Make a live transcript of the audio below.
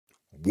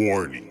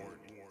Warning,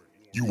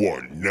 you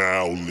are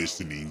now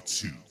listening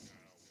to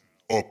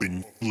Up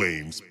in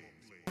Flames.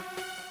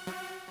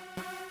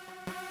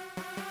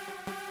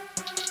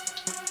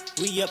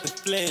 We up in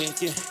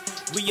flames, yeah.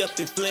 We up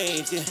in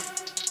flames, yeah.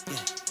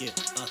 Yeah.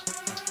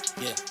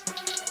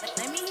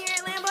 Let me hear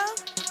it, Lambo.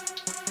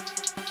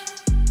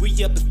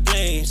 We up in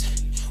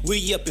flames.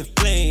 We up in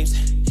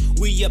flames.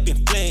 We up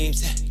in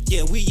flames.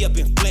 Yeah, we up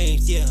in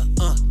flames, yeah.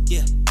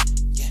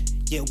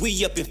 Yeah,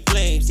 we up in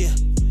flames, yeah.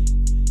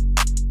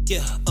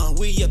 Yeah,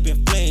 we up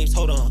in flames.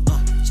 Hold on,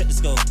 check the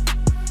scope.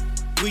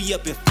 We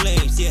up in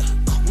flames, yeah.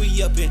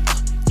 We up in,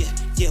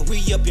 yeah,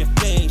 we up in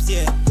flames,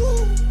 yeah.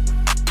 Woo.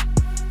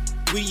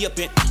 We up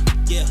in,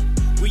 yeah.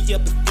 We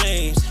up in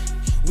flames.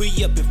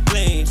 We up in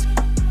flames.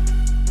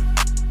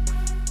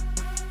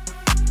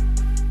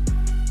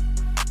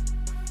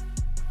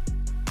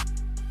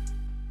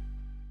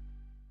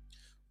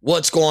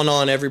 What's going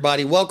on,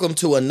 everybody? Welcome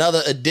to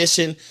another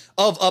edition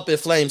of Up in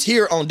Flames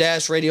here on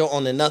Dash Radio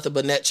on the Nothing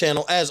But Net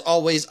channel. As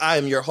always, I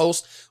am your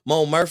host,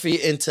 Mo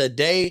Murphy, and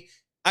today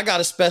I got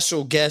a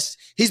special guest.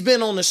 He's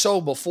been on the show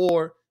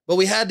before, but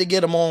we had to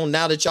get him on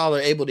now that y'all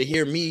are able to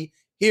hear me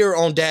here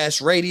on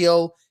Dash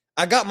Radio.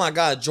 I got my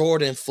guy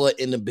Jordan Foote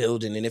in the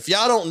building, and if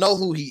y'all don't know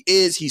who he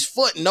is, he's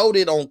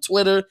Footnoted on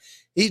Twitter.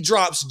 He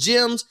drops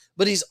gems,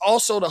 but he's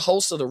also the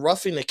host of the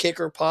Roughing the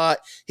Kicker pod.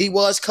 He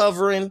was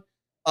covering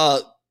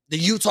the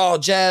Utah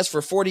Jazz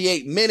for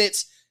 48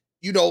 minutes.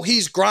 You know,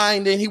 he's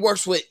grinding. He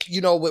works with,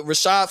 with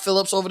Rashad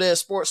Phillips over there at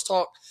Sports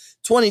Talk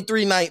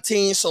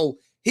 2319. So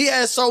he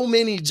has so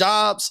many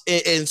jobs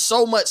and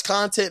so much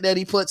content that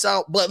he puts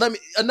out. But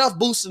enough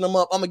boosting him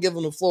up. I'm going to give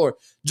him the floor.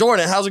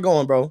 Jordan, how's it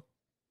going, bro?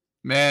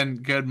 Man,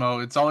 good, Mo.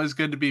 It's always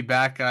good to be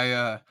back.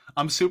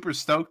 I'm super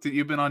stoked that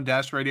you've been on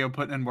Dash Radio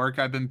putting in work.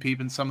 I've been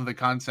peeping some of the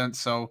content.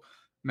 So,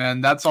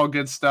 man, that's all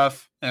good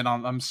stuff. And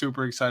I'm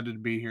super excited to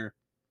be here.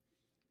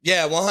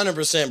 Yeah,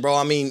 100%, bro.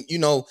 I mean,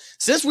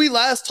 since we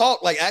last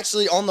talked,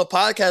 actually on the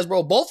podcast,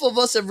 bro, both of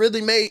us have really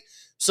made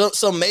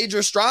some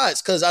major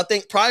strides. Because I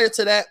think prior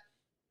to that,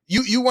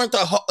 you weren't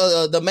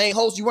the main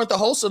host. You weren't the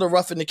host of the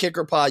Roughing the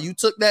Kicker pod. You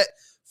took that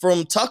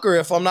from Tucker,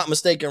 if I'm not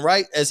mistaken,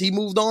 right? As he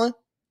moved on.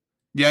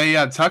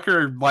 Yeah.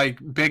 Tucker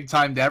big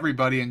timed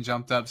everybody and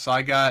jumped up. So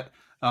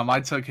I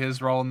took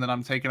his role, and then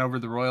I'm taking over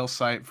the Royal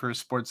site for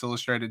Sports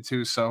Illustrated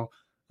too. So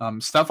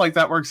stuff like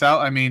that works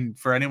out. I mean,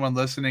 for anyone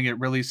listening, it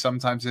really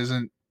sometimes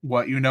isn't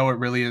what you know, it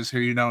really is who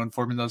you know, and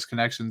forming those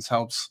connections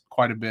helps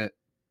quite a bit.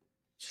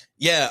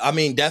 Yeah, I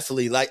mean,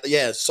 definitely.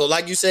 So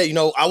like you said,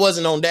 I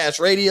wasn't on Dash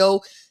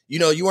Radio.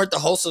 You weren't the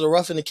host of the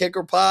Roughing the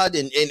Kicker pod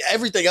and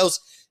everything else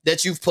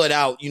that you've put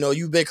out.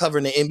 You've been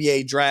covering the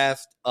NBA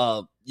draft,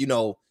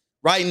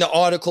 writing the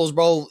articles,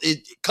 bro,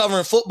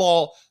 covering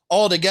football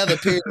all together,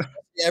 period.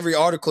 Every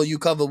article you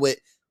cover with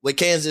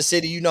Kansas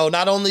City,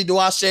 not only do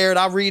I share it,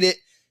 I read it.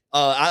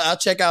 I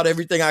check out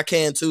everything I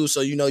can too. So,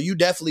 you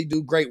definitely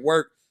do great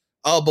work.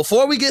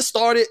 Before we get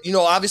started,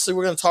 obviously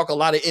we're going to talk a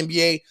lot of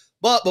NBA,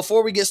 but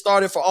before we get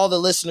started, for all the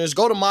listeners,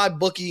 go to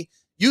MyBookie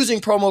using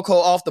promo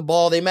code Off the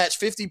Ball. They match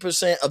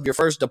 50% of your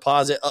first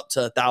deposit up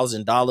to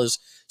 $1,000.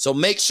 So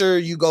make sure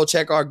you go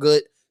check our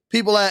good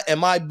people at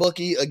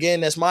MyBookie.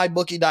 Again, that's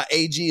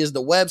mybookie.ag is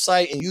the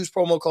website, and use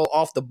promo code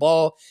Off the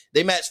Ball.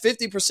 They match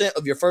 50%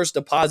 of your first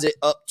deposit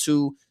up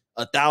to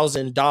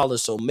 $1,000.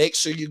 So make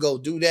sure you go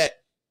do that.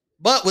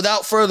 But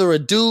without further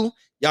ado,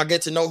 y'all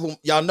get to know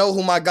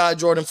who my guy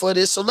Jordan Foote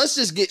is. So let's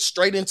just get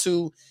straight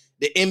into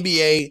the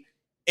NBA.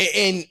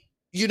 And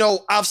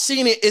I've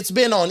seen it. It's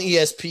been on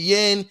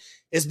ESPN.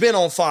 It's been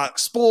on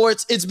Fox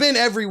Sports. It's been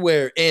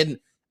everywhere. And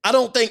I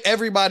don't think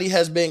everybody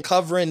has been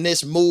covering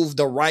this move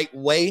the right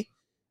way.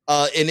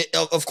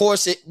 Of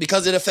course,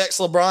 because it affects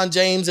LeBron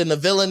James and the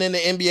villain in the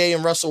NBA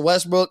and Russell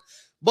Westbrook.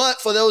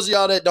 But for those of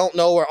y'all that don't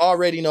know or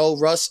already know,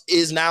 Russ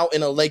is now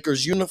in a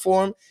Lakers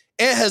uniform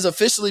and has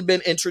officially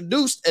been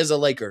introduced as a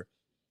Laker.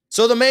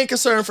 So the main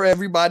concern for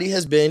everybody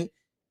has been,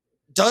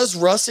 does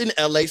Russ in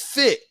LA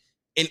fit?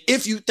 And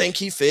if you think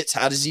he fits,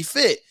 how does he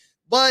fit?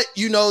 But,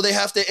 they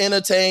have to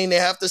entertain. They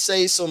have to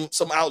say some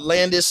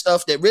outlandish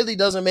stuff that really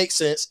doesn't make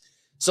sense.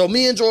 So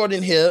me and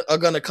Jordan here are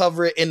going to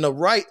cover it in the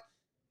right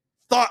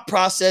thought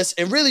process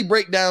and really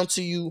break down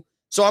to you.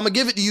 So I'm going to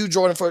give it to you,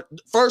 Jordan.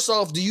 First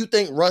off, do you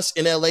think Russ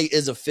in LA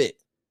is a fit?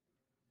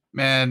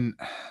 Man,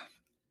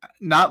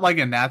 not like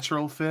a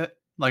natural fit.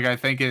 I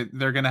think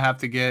they're going to have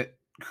to get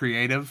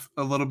creative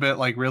a little bit.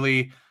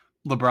 Really,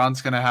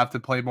 LeBron's going to have to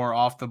play more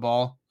off the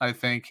ball. I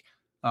think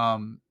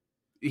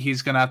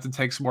he's going to have to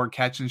take some more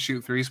catch and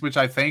shoot threes, which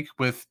I think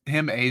with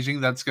him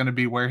aging, that's going to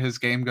be where his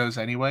game goes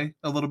anyway,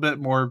 a little bit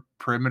more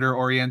perimeter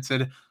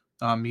oriented.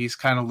 He's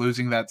kind of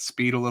losing that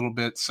speed a little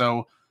bit.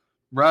 So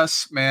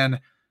Russ, man,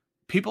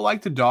 people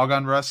like to dog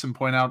on Russ and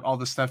point out all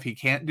the stuff he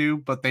can't do,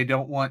 but they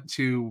don't want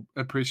to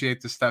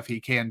appreciate the stuff he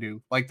can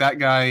do. That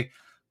guy,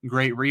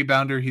 great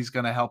rebounder. He's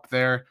going to help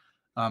there.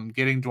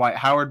 Getting Dwight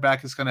Howard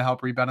back is going to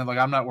help rebounding.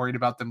 I'm not worried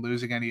about them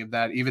losing any of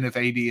that, even if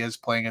AD is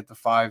playing at the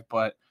 5.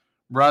 But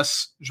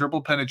Russ,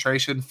 dribble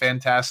penetration,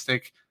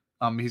 fantastic.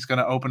 He's going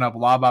to open up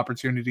lob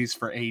opportunities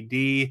for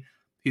AD.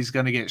 He's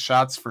going to get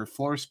shots for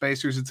floor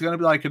spacers. It's going to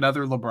be like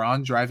another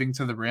LeBron driving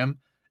to the rim.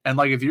 And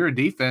like if you're a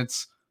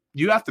defense,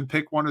 you have to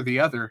pick one or the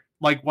other.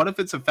 Like, what if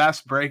it's a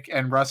fast break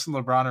and Russ and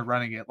LeBron are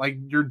running it? Like,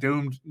 you're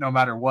doomed no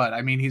matter what.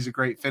 I mean, he's a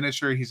great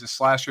finisher. He's a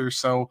slasher.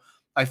 So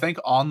I think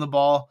on the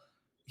ball,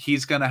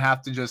 he's going to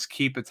have to just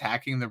keep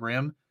attacking the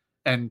rim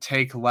and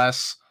take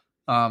less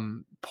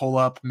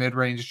pull-up,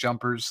 mid-range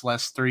jumpers,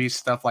 less threes,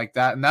 stuff like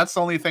that. And that's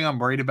the only thing I'm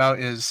worried about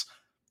is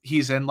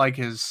he's in like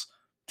his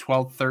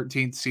 12th,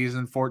 13th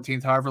season,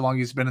 14th, however long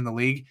he's been in the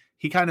league.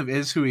 He kind of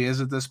is who he is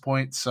at this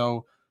point.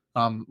 So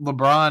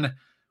LeBron,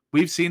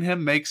 we've seen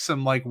him make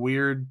some like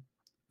weird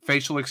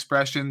facial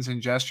expressions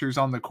and gestures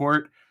on the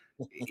court.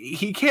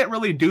 He can't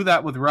really do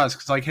that with Russ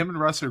because like him and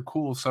Russ are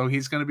cool. So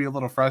he's going to be a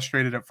little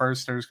frustrated at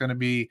first. There's going to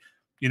be,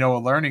 a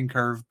learning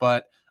curve.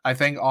 But I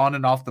think on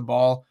and off the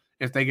ball,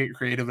 if they get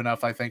creative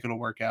enough, I think it'll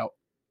work out.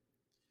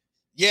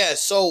 Yeah.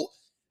 So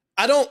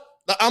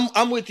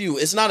I'm with you.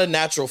 It's not a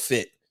natural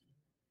fit,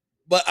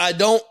 but I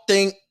don't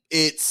think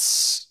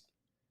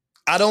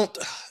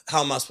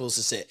how am I supposed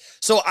to say it?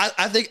 So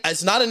I think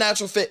it's not a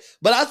natural fit,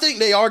 but I think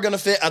they are going to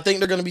fit. I think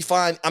they're going to be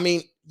fine. I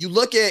mean, you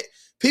look at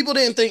people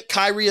didn't think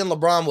Kyrie and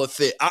LeBron would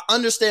fit. I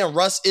understand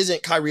Russ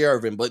isn't Kyrie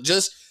Irving, but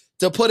just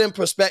to put in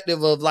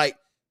perspective of like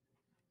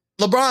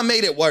LeBron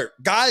made it work.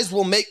 Guys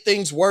will make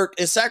things work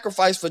and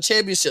sacrifice for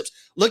championships.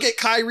 Look at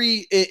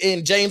Kyrie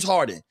and James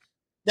Harden.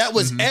 That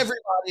was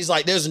everybody's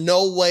like, there's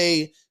no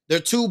way. They're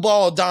two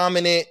ball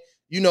dominant.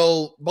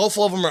 Both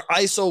of them are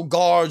ISO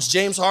guards.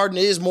 James Harden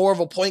is more of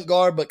a point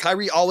guard, but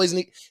Kyrie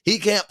he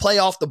can't play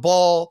off the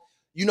ball.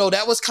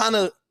 That was kind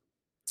of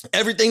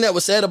everything that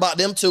was said about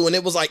them two. And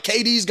it was like,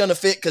 KD's going to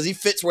fit because he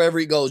fits wherever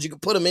he goes. You can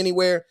put him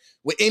anywhere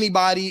with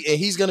anybody and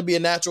he's going to be a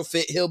natural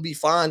fit. He'll be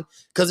fine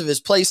because of his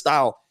play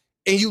style.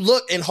 And you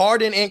look, and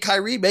Harden and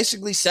Kyrie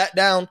basically sat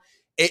down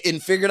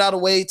and figured out a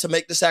way to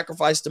make the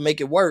sacrifice to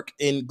make it work.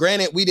 And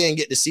granted, we didn't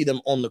get to see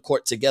them on the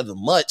court together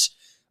much.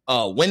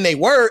 When they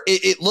were,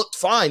 it looked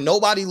fine.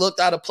 Nobody looked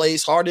out of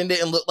place. Harden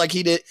didn't look like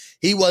he did.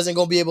 He wasn't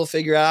going to be able to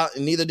figure it out,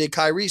 and neither did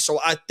Kyrie. So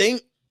I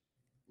think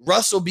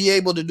Russ will be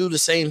able to do the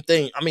same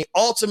thing. I mean,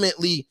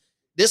 ultimately,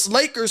 this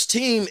Lakers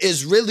team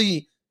is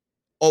really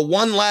a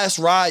one last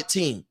ride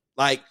team.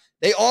 Like,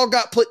 they all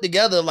got put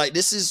together. Like,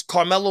 this is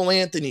Carmelo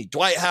Anthony,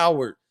 Dwight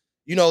Howard.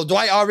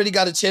 Dwight already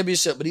got a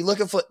championship, but he's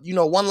looking for,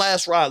 one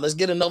last ride. Let's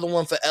get another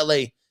one for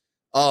LA.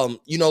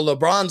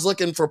 LeBron's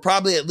looking for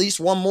probably at least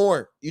one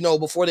more,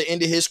 before the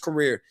end of his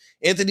career.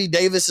 Anthony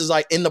Davis is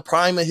like in the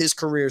prime of his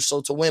career.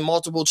 So to win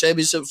multiple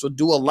championships would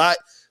do a lot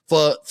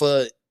for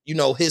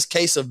his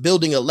case of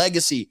building a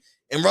legacy.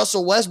 And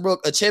Russell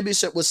Westbrook, a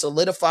championship would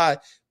solidify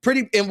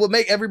and would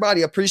make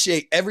everybody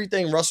appreciate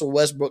everything Russell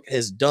Westbrook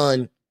has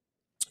done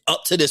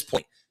up to this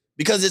point,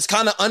 because it's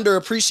kind of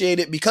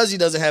underappreciated because he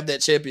doesn't have that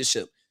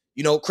championship.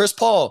 Chris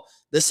Paul,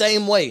 the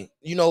same way.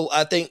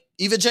 I think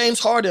even James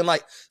Harden,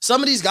 like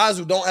some of these guys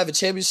who don't have a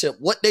championship,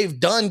 what they've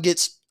done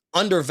gets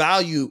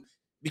undervalued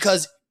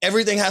because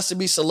everything has to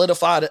be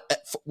solidified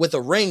with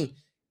a ring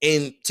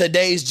in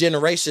today's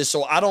generation.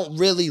 So I don't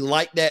really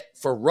like that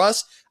for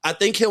Russ. I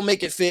think he'll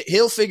make it fit.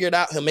 He'll figure it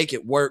out. He'll make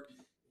it work.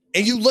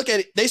 And you look at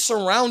it, they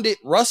surrounded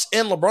Russ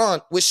and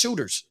LeBron with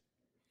shooters.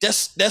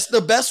 That's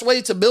the best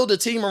way to build a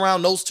team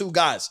around those two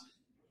guys.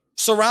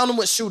 Surround them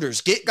with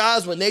shooters. Get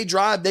guys when they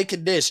drive, they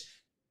can dish.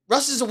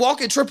 Russ is a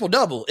walking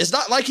triple-double. It's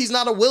not like he's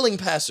not a willing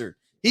passer.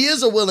 He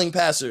is a willing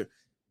passer.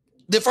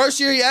 The first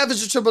year he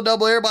averaged a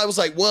triple-double, everybody was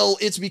like, well,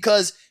 it's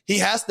because he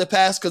has to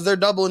pass because they're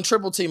double and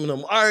triple teaming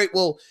him. All right,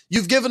 well,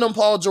 you've given him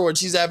Paul George.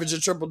 He's averaged a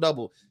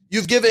triple-double.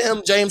 You've given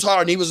him James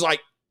Harden. He was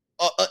like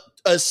a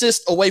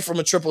assist away from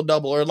a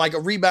triple-double, or like a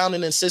rebound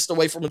and assist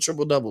away from a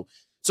triple-double.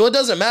 So it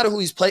doesn't matter who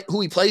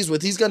he plays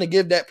with. He's going to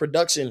give that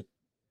production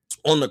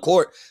on the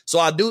court. So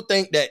I do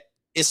think that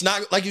it's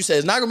not, like you said,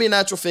 it's not going to be a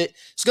natural fit.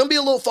 It's going to be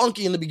a little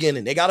funky in the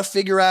beginning. They got to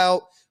figure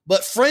out,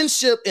 but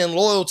friendship and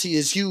loyalty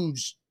is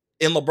huge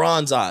in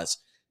LeBron's eyes.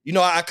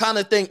 I kind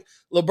of think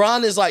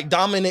LeBron is like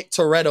Dominic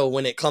Toretto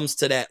when it comes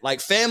to that. Like,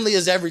 family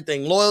is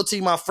everything.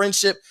 Loyalty, my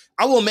friendship,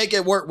 I will make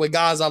it work with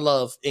guys I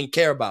love and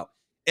care about.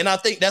 And I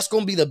think that's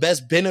going to be the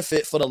best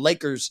benefit for the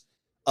Lakers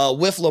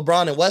with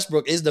LeBron and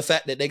Westbrook, is the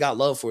fact that they got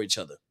love for each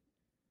other.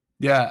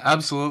 Yeah,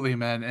 absolutely,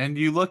 man. And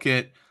you look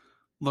at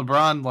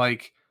LeBron,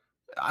 like,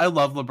 I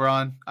love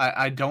LeBron.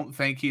 I don't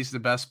think he's the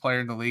best player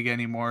in the league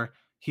anymore.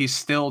 He's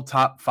still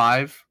top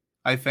 5,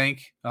 I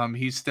think.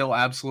 He's still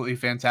absolutely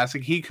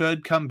fantastic. He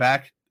could come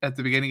back at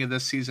the beginning of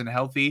this season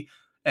healthy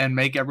and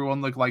make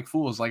everyone look like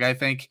fools. Like, I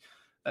think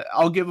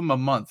I'll give him a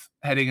month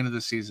heading into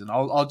the season.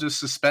 I'll just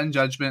suspend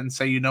judgment and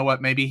say, you know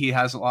what, maybe he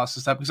hasn't lost a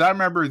step. Because I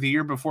remember the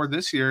year before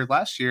this year,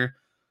 last year,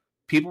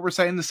 people were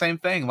saying the same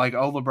thing. Like,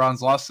 oh,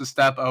 LeBron's lost a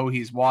step. Oh,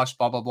 he's washed,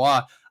 blah, blah,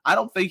 blah. I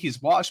don't think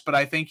he's washed, but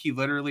I think he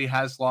literally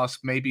has lost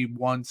maybe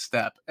one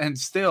step. And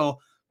still,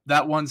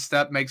 that one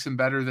step makes him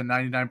better than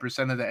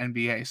 99% of the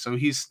NBA. So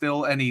he's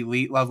still an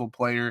elite level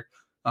player.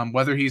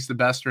 Whether he's the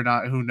best or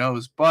not, who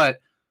knows? But,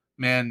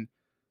 man,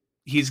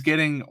 he's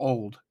getting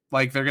old.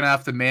 Like, they're going to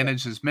have to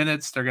manage his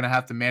minutes. They're going to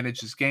have to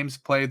manage his games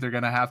played. They're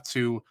going to have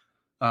to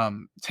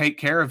take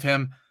care of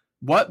him.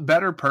 What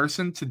better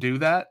person to do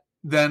that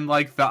than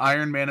like the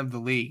Iron Man of the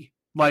league?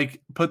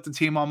 Like, put the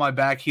team on my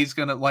back. He's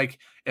going to, like,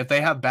 if they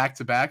have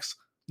back-to-backs,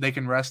 they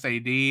can rest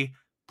AD,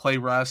 play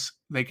Russ,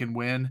 they can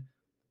win.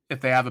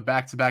 If they have a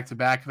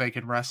back-to-back-to-back, they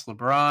can rest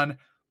LeBron,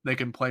 they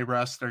can play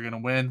Russ, they're going to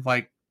win.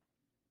 Like,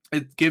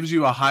 it gives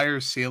you a higher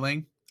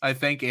ceiling, I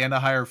think, and a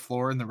higher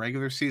floor in the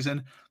regular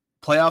season.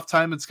 Playoff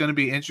time, it's going to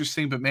be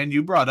interesting. But, man,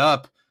 you brought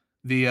up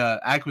the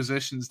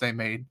acquisitions they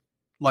made,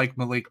 like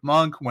Malik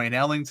Monk, Wayne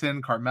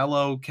Ellington,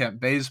 Carmelo,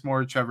 Kent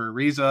Bazemore, Trevor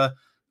Ariza,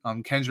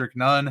 Kendrick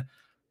Nunn,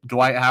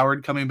 Dwight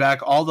Howard coming back.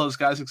 All those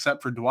guys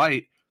except for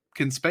Dwight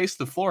can space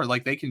the floor.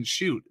 Like, they can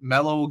shoot.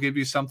 Melo will give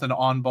you something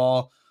on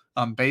ball.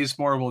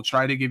 Bazemore will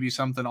try to give you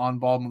something on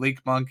ball. Malik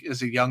Monk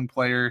is a young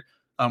player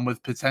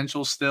with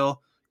potential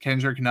still.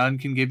 Kendrick Nunn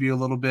can give you a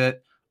little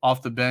bit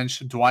off the bench.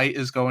 Dwight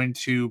is going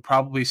to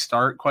probably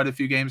start quite a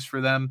few games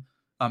for them.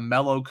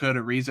 Melo could,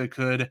 Ariza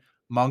could,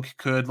 Monk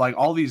could. Like,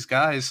 all these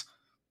guys,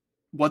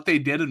 what they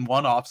did in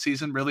one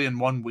offseason, really in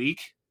 1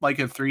 week, like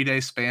a 3-day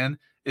span,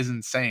 is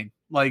insane.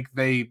 Like,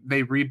 they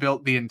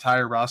rebuilt the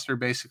entire roster,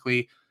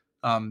 basically.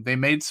 They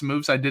made some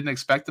moves I didn't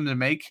expect them to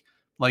make.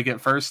 Like,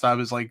 at first I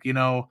was like,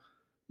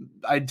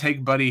 I'd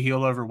take Buddy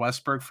Hield over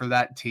Westbrook for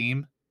that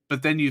team.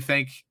 But then you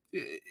think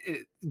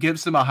it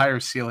gives them a higher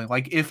ceiling.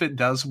 Like, if it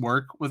does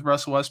work with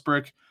Russell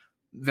Westbrook,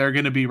 they're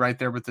going to be right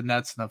there with the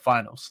Nets in the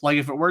finals. Like,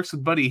 if it works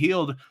with Buddy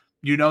Hield,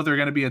 they're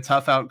going to be a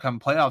tough outcome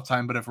playoff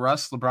time. But if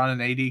Russ, LeBron,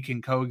 and AD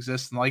can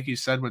coexist, and like you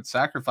said, with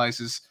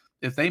sacrifices,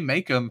 if they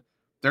make them,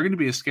 they're going to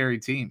be a scary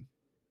team.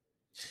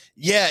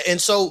 Yeah, and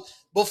so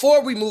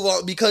before we move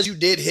on, because you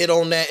did hit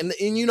on that, and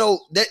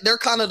they're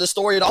kind of the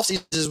story of the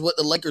offseason is what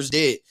the Lakers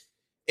did.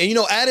 And,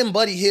 adding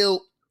Buddy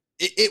Hield,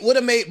 it would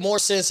have made more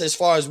sense as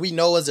far as we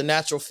know as a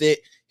natural fit.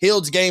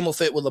 Hield's game will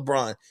fit with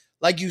LeBron,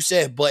 like you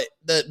said. But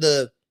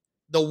the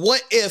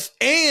what if,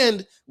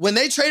 and when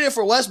they traded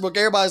for Westbrook,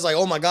 everybody's like,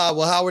 oh my God,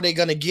 well, how are they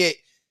going to get,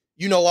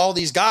 all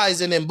these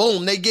guys? And then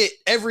boom, they get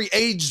every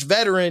aged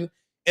veteran,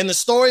 and the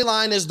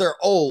storyline is they're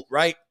old,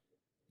 right?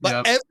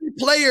 But every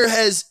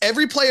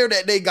player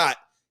that they got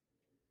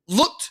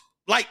looked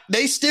like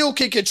they still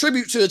can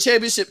contribute to a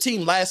championship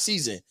team last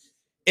season.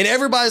 And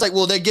everybody's like,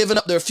 well, they're giving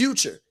up their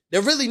future.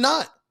 They're really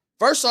not.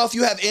 First off,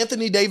 you have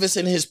Anthony Davis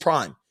in his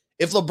prime.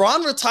 If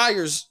LeBron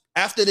retires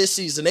after this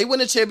season, they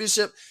win a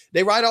championship,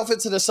 they ride off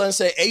into the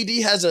sunset, AD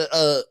has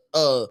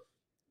a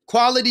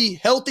quality,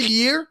 healthy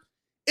year,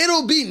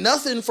 it'll be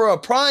nothing for a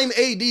prime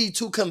AD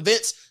to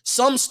convince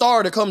some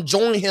star to come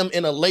join him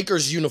in a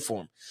Lakers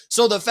uniform.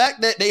 So the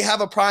fact that they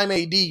have a prime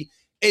AD,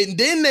 and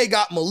then they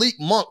got Malik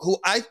Monk, who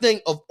I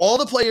think of all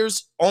the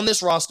players on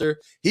this roster,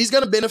 he's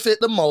going to benefit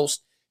the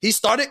most. He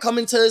started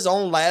coming to his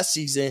own last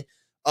season.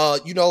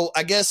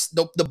 I guess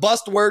the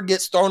bust word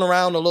gets thrown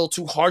around a little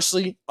too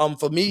harshly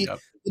for me. Yep.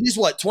 He's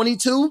what,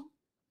 22?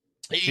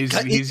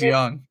 He's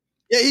young.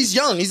 Yeah, he's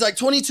young. He's like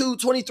 22,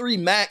 23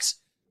 max.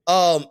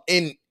 And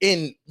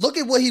look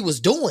at what he was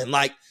doing.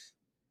 Like,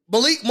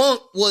 Malik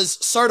Monk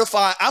was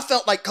certified. I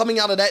felt like coming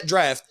out of that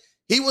draft,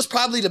 he was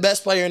probably the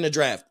best player in the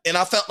draft. And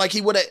I felt like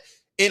he would have,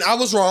 and I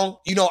was wrong,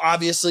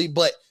 obviously,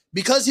 but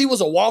because he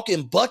was a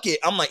walk-in bucket,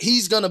 I'm like,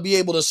 he's going to be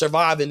able to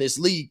survive in this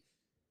league.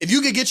 If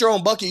you could get your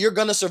own bucket, you're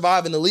going to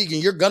survive in the league,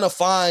 and you're going to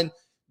find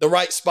the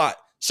right spot.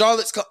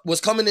 Charlotte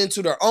was coming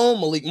into their own.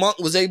 Malik Monk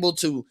was able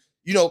to,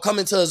 come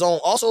into his own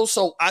also.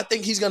 So I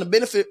think he's going to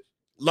benefit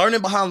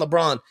learning behind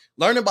LeBron,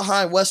 learning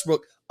behind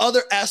Westbrook,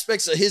 other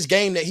aspects of his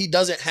game that he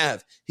doesn't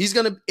have. He's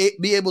going to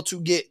be able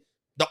to get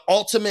the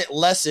ultimate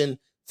lesson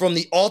from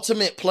the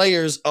ultimate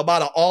players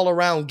about an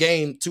all-around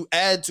game to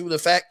add to the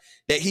fact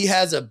that he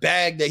has a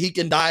bag that he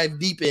can dive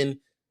deep in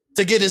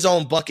to get his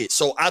own bucket.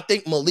 So I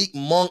think Malik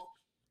Monk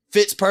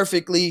fits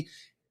perfectly.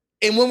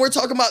 And when we're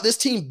talking about this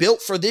team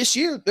built for this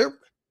year,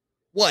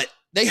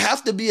 they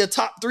have to be a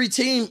top 3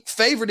 team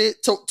favored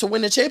to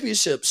win the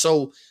championship.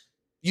 So,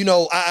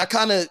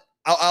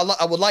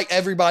 I would like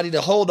everybody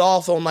to hold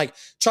off on like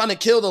trying to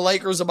kill the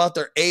Lakers about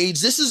their age.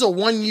 This is a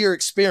 1-year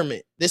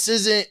experiment. This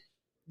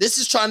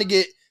is trying to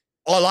get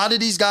a lot of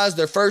these guys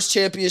their first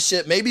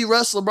championship. Maybe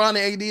Russ, LeBron, and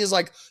AD is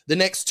like the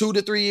next 2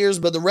 to 3 years,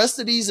 but the rest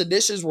of these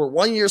additions were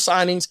 1-year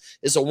signings.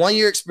 It's a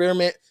 1-year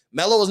experiment.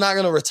 Melo is not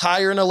going to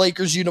retire in a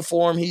Lakers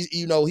uniform.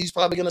 He's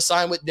probably going to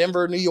sign with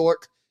Denver, New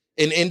York,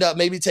 and end up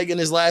maybe taking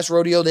his last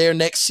rodeo there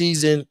next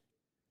season.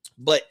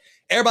 But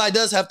everybody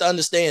does have to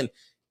understand.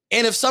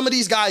 And if some of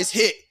these guys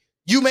hit,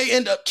 you may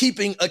end up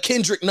keeping a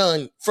Kendrick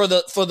Nunn for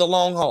the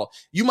long haul.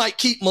 You might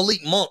keep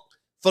Malik Monk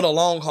for the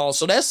long haul.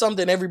 So that's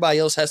something everybody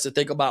else has to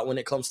think about when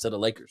it comes to the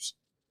Lakers.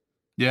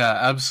 Yeah,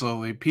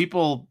 absolutely.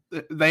 People,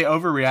 they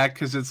overreact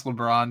because it's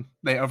LeBron.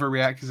 They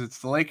overreact because it's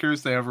the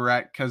Lakers. They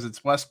overreact because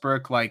it's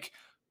Westbrook. Like,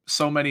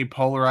 so many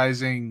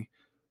polarizing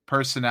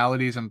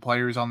personalities and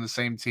players on the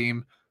same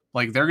team.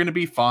 Like, they're going to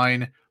be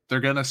fine. They're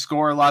going to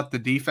score a lot. The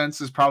defense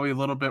is probably a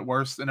little bit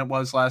worse than it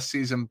was last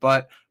season,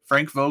 but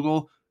Frank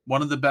Vogel,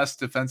 one of the best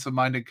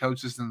defensive-minded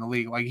coaches in the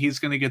league. Like, he's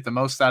going to get the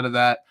most out of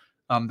that.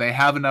 They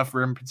have enough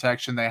rim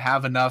protection. They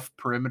have enough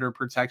perimeter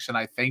protection,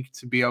 I think,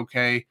 to be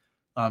okay.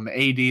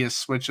 AD is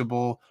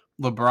switchable.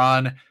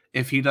 LeBron,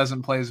 if he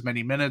doesn't play as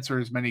many minutes or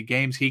as many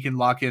games, he can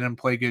lock in and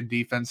play good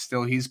defense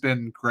still. He's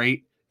been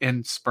great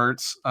in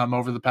spurts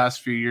over the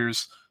past few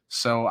years.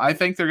 So I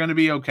think they're going to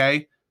be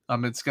okay.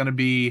 It's going to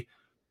be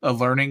a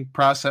learning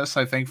process,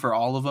 I think, for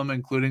all of them,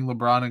 including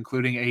LeBron,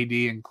 including AD,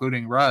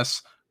 including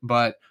Russ.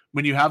 But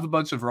when you have a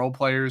bunch of role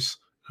players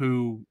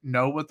who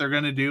know what they're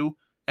going to do,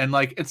 and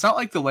like, it's not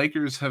like the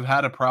Lakers have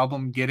had a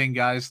problem getting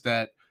guys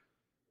that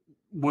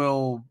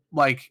will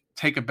like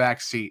take a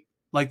back seat.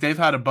 Like, they've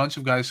had a bunch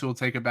of guys who will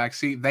take a back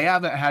seat. They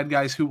haven't had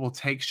guys who will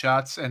take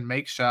shots and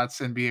make shots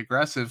and be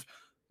aggressive.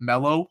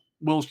 Melo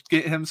will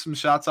get him some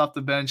shots off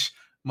the bench.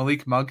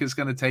 Malik Monk is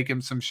going to take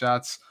him some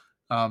shots.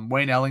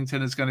 Wayne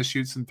Ellington is going to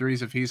shoot some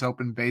threes if he's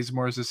open.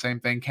 Bazemore is the same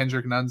thing.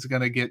 Kendrick Nunn's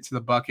going to get to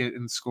the bucket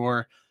and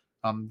score.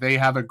 They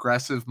have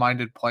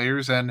aggressive-minded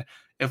players, and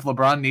if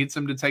LeBron needs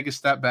them to take a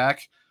step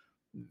back,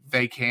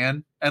 they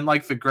can. And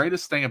like, the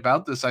greatest thing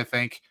about this, I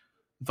think,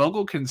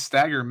 Vogel can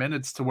stagger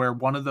minutes to where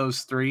one of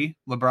those three,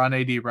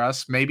 LeBron, AD,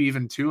 Russ, maybe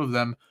even two of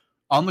them,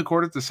 on the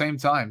court at the same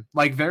time.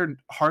 Like, they're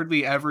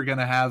hardly ever going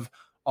to have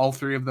all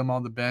three of them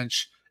on the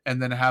bench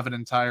and then have an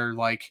entire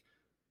like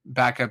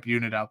backup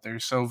unit out there.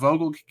 So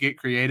Vogel can get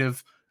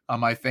creative.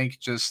 I think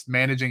just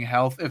managing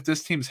health. If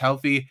this team's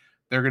healthy,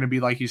 they're going to be,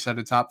 like you said,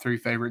 a top 3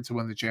 favorite to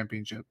win the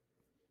championship.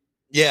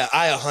 Yeah,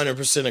 I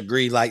 100%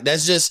 agree. Like, that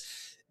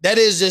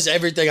is just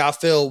everything I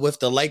feel with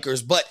the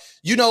Lakers. But,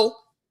 you know,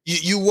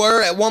 you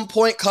were at one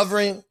point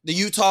covering the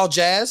Utah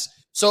Jazz.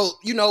 So,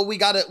 you know, we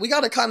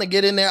gotta kind of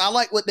get in there. I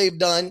like what they've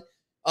done.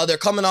 They're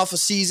coming off a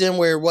season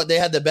where they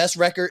had the best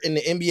record in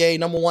the NBA,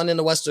 number 1 in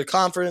the Western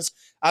Conference.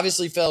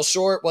 Obviously fell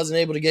short, wasn't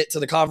able to get to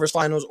the conference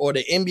finals or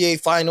the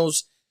NBA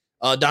finals.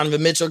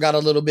 Donovan Mitchell got a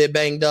little bit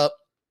banged up.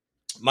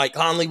 Mike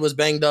Conley was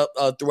banged up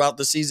throughout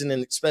the season,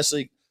 and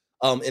especially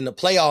in the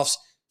playoffs.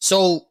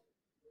 So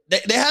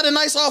they had a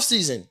nice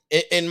offseason.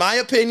 In my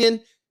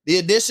opinion, the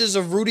additions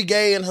of Rudy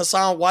Gay and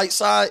Hassan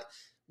Whiteside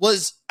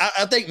was,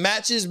 I think,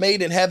 matches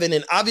made in heaven.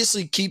 And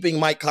obviously keeping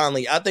Mike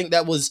Conley, I think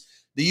that was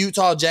the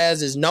Utah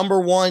Jazz's number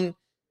 1,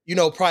 you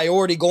know,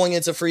 priority going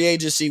into free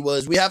agency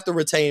was we have to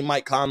retain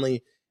Mike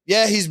Conley.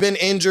 Yeah, he's been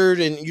injured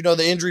and, you know,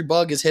 the injury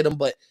bug has hit him,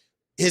 but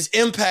his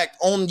impact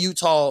on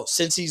Utah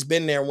since he's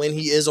been there when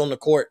he is on the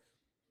court,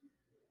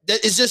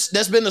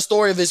 that's been the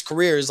story of his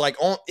career, is like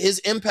on his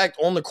impact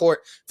on the court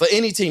for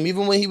any team,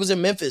 even when he was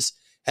in Memphis,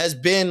 has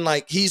been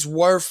like he's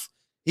worth.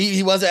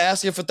 He wasn't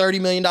asking for $30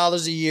 million a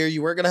year.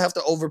 You weren't going to have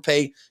to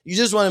overpay. You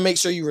just want to make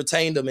sure you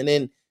retained him. And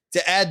then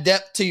to add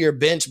depth to your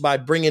bench by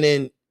bringing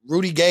in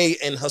Rudy Gay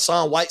and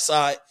Hassan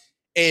Whiteside.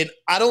 And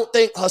I don't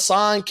think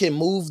Hassan can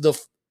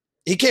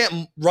he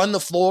can't run the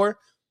floor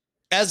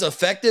as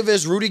effective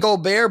as Rudy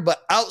Gobert.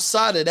 But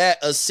outside of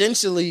that,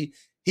 essentially,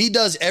 he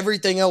does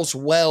everything else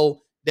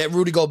well that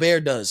Rudy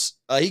Gobert does.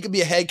 He could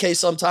be a head case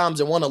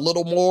sometimes and want a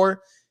little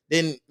more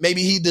than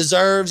maybe he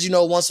deserves, you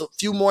know, wants a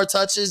few more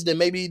touches than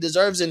maybe he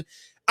deserves. And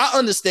I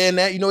understand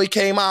that. You know, he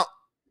came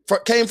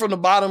from the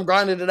bottom,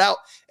 grinded it out,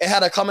 and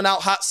had a coming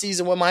out hot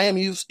season with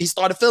Miami. He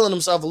started feeling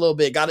himself a little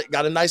bit,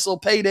 got a nice little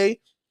payday,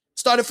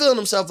 started feeling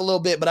himself a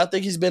little bit, but I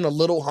think he's been a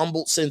little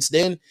humbled since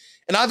then.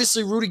 And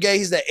obviously Rudy Gay,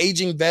 he's that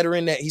aging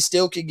veteran that he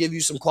still can give you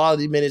some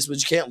quality minutes,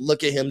 but you can't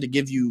look at him to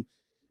give you,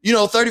 you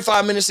know,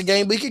 35 minutes a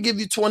game, but he could give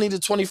you 20 to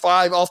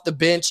 25 off the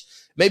bench,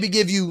 maybe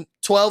give you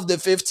 12 to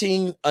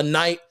 15 a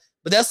night.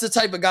 But that's the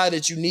type of guy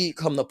that you need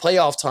come the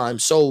playoff time.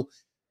 So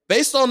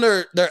based on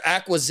their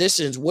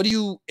acquisitions, what do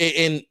you,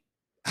 and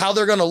how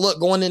they're going to look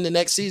going into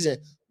next season,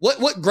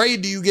 what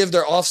grade do you give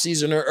their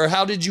offseason, or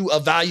how did you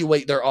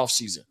evaluate their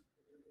offseason?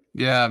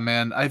 Yeah,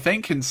 man. I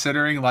think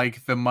considering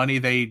like the money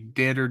they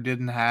did or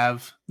didn't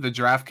have, the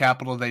draft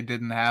capital they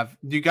didn't have,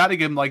 you got to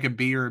give them like a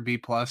B or a B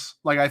plus.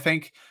 Like, I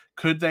think,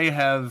 could they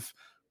have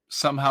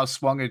somehow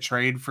swung a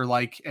trade for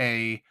like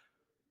a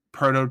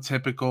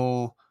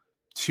prototypical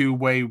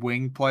two-way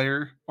wing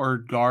player or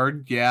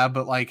guard? Yeah,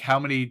 but like, how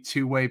many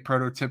two-way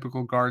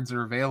prototypical guards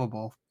are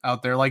available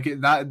out there? Like,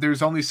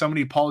 there's only so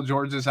many Paul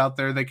Georges out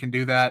there that can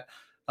do that.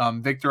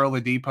 Victor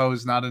Oladipo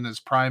is not in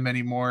his prime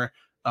anymore,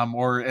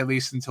 or at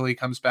least until he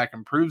comes back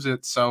and proves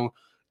it. So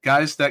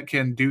guys that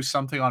can do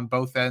something on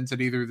both ends at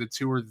either the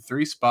 2 or the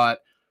 3 spot,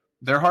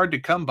 they're hard to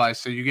come by.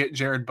 So you get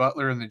Jared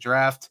Butler in the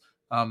draft.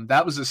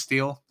 That was a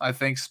steal. I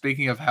think,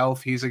 speaking of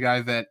health, he's a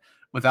guy that,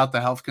 without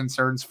the health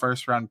concerns,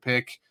 first round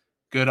pick,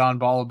 good on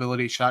ball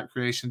ability, shot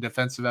creation,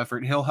 defensive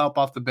effort. He'll help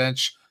off the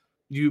bench.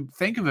 You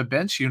think of a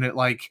bench unit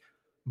like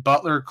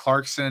Butler,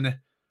 Clarkson,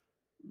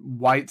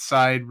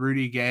 Whiteside,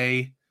 Rudy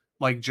Gay,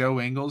 like Joe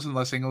Ingles,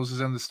 unless Ingles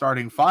is in the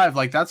starting 5.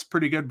 Like, that's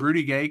pretty good.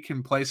 Rudy Gay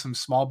can play some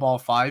small ball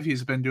 5.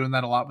 He's been doing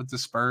that a lot with the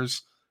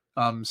Spurs.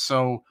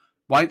 So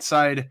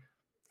Whiteside,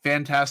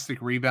 fantastic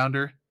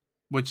rebounder,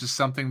 which is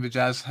something the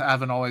Jazz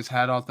haven't always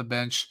had off the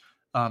bench.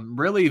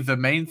 Really, the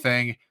main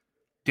thing,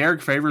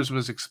 Derek Favors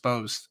was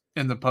exposed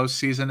in the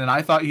postseason, and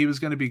I thought he was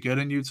going to be good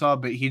in Utah,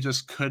 but he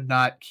just could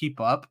not keep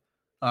up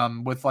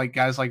with like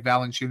guys like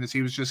Valanciunas.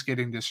 He was just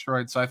getting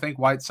destroyed. So I think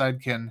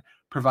Whiteside can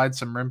provide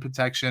some rim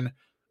protection.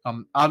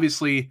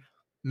 Obviously,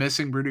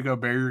 missing Rudy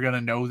Gobert, you're going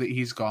to know that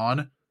he's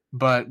gone.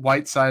 But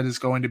Whiteside is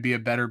going to be a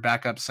better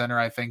backup center,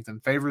 I think,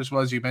 than Favors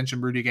was. You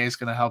mentioned Rudy Gay is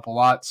going to help a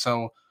lot.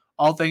 So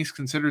all things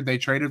considered, they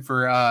traded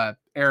for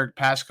Eric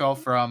Paschall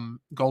from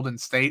Golden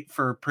State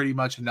for pretty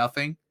much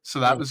nothing. So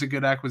that was a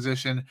good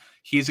acquisition.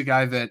 He's a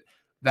guy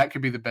that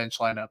could be the bench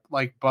lineup,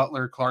 like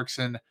Butler,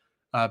 Clarkson,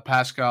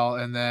 Pascal,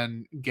 and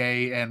then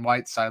Gay and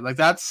Whiteside. Like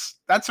that's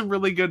a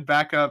really good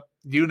backup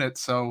unit.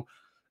 So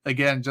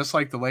again, just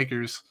like the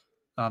Lakers,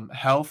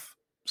 health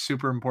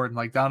super important.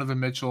 Like Donovan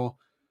Mitchell,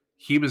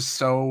 he was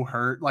so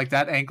hurt. Like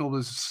that ankle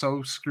was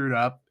so screwed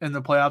up in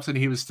the playoffs, and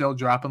he was still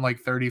dropping like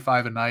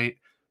 35 a night.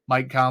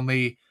 Mike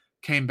Conley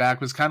came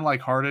back, was kind of like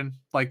Harden,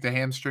 like the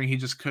hamstring, he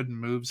just couldn't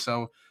move.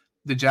 So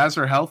the Jazz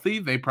are healthy.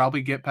 They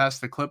probably get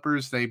past the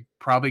Clippers. They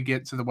probably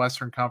get to the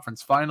Western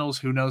Conference Finals.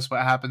 Who knows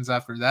what happens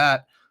after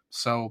that?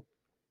 So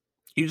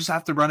you just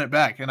have to run it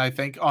back. And I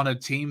think on a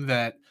team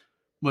that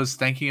was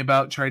thinking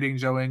about trading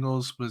Joe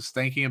Ingles, was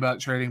thinking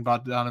about trading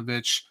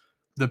Bogdanovich,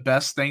 the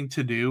best thing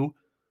to do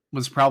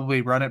was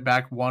probably run it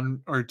back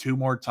one or two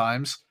more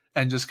times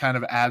and just kind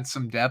of add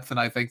some depth. And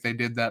I think they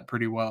did that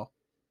pretty well.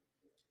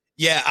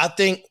 Yeah, I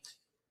think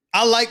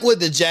I like what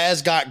the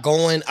Jazz got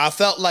going. I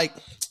felt like,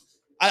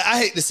 I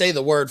hate to say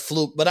the word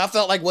fluke, but I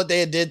felt like what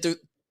they had did through,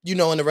 in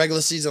the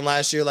regular season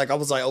last year, like I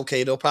was like,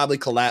 okay, they'll probably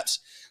collapse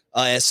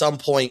at some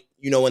point,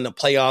 in the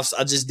playoffs.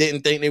 I just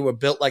didn't think they were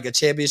built like a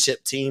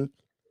championship team,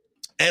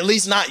 at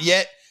least not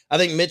yet. I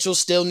think Mitchell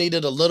still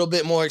needed a little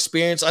bit more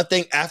experience. I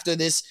think after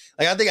this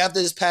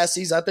past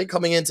season, I think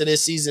coming into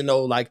this season,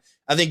 though, like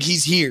I think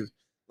he's here.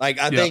 Like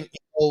I think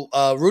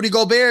Rudy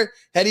Gobert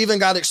had even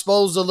got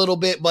exposed a little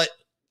bit, but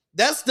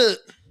that's the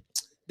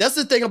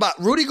thing about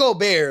Rudy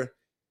Gobert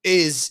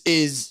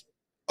is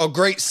a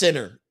great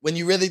center when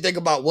you really think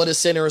about what a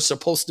center is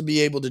supposed to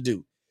be able to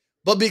do.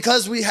 But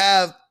because we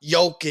have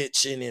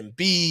Jokic and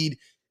Embiid,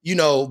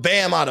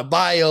 Bam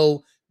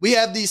Adebayo, we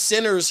have these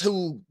centers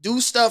who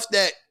do stuff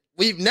that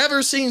we've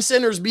never seen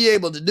centers be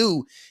able to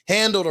do.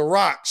 Handle the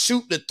rock,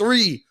 shoot the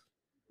three,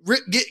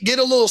 get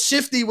a little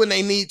shifty when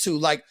they need to.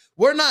 Like,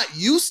 we're not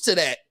used to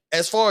that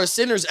as far as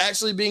centers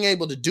actually being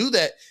able to do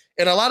that.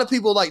 And a lot of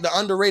people, like the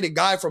underrated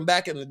guy from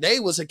back in the day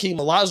was Hakeem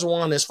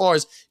Olajuwon as far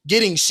as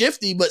getting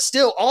shifty, but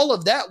still all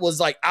of that was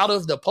like out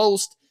of the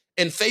post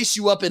and face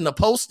you up in the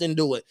post and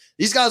do it.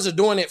 These guys are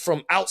doing it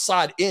from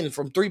outside in,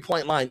 from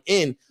three-point line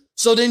in.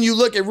 So then you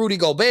look at Rudy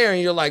Gobert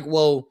and you're like,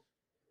 well,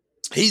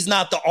 he's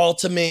not the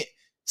ultimate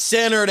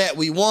center that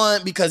we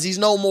want because he's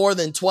no more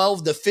than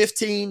 12 to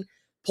 15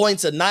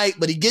 points a night,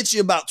 but he gets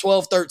you about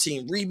 12,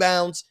 13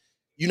 rebounds.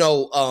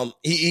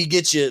 He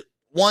gets you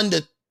 1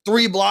 to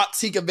 3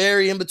 blocks. He could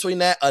vary in between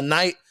that a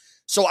night.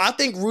 So I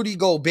think Rudy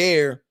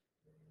Gobert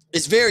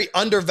is very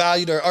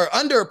undervalued or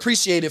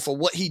underappreciated for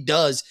what he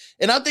does.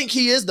 And I think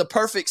he is the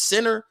perfect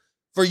center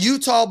for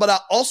Utah, but I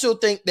also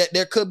think that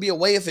there could be a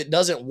way if it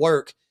doesn't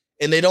work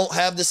and they don't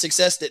have the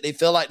success that they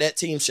feel like that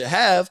team should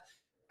have,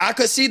 I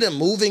could see them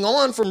moving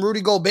on from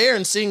Rudy Gobert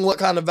and seeing what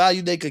kind of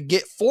value they could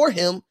get for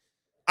him.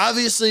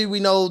 Obviously, we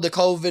know the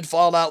COVID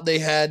fallout they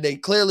had. They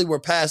clearly were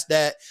past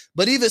that.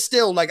 But even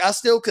still, like I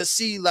still could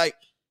see like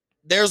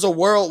there's a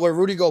world where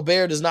Rudy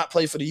Gobert does not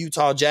play for the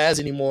Utah Jazz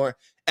anymore.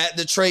 At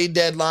the trade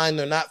deadline,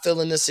 they're not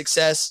feeling the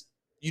success,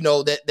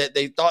 that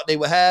they thought they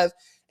would have.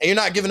 And you're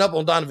not giving up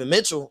on Donovan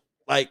Mitchell.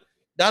 Like,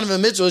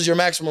 Donovan Mitchell is your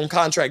maximum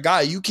contract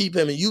guy. You keep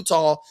him in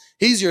Utah.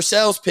 He's your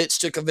sales pitch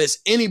to convince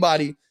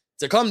anybody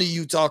to come to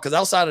Utah. Because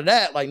outside of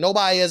that, like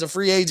nobody as a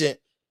free agent,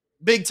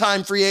 big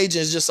time free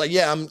agent is just like,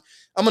 yeah, I'm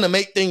going to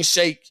make things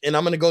shake and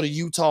I'm going to go to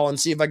Utah and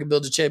see if I can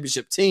build a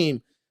championship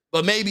team.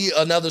 But maybe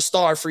another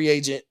star free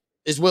agent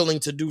is willing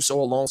to do so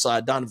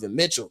alongside Donovan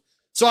Mitchell.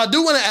 So I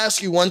do want to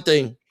ask you one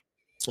thing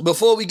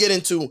before we get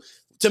into,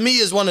 to me,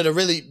 is one of the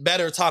really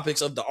better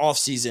topics of the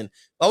offseason.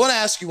 I want to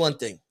ask you one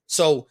thing.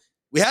 So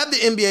we have the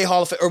NBA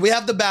Hall of Fame, or we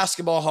have the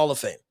Basketball Hall of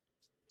Fame.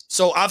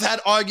 So I've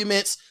had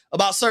arguments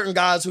about certain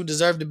guys who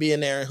deserve to be in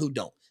there and who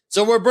don't.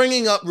 So we're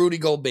bringing up Rudy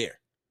Gobert.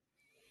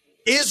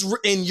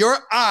 In your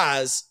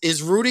eyes,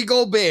 is Rudy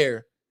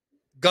Gobert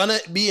gonna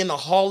be in the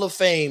Hall of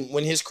Fame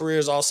when his career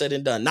is all said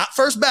and done? Not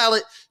first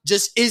ballot,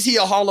 just is he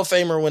a Hall of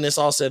Famer when it's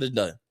all said and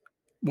done?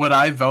 Would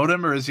I vote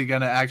him, or is he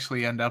gonna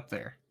actually end up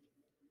there?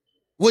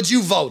 Would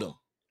you vote him?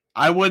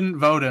 I wouldn't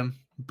vote him,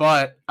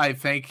 but I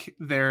think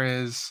there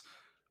is,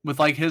 with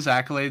like his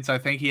accolades, I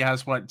think he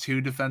has 2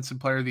 Defensive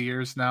Player of the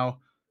Years now.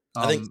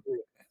 I think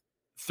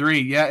 3.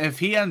 Yeah, if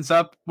he ends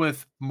up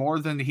with more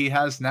than he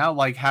has now,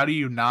 like how do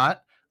you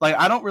not? Like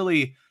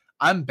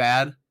I'm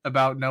bad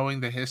about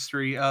knowing the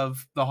history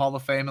of the Hall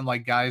of Fame and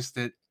like guys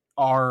that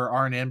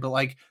aren't in, but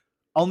like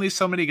only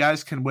so many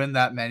guys can win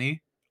that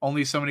many.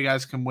 Only so many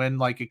guys can win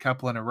like a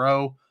couple in a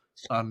row.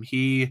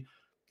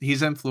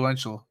 He's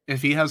influential.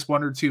 If he has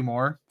 1 or 2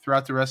 more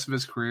throughout the rest of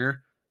his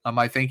career,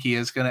 I think he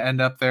is going to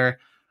end up there.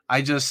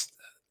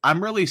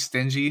 I'm really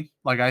stingy.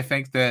 Like, I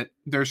think that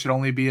there should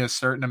only be a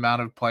certain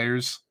amount of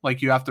players.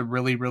 Like, you have to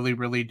really, really,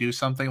 really do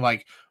something.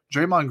 Like,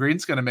 Draymond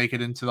Green's going to make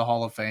it into the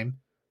Hall of Fame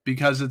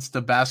because it's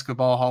the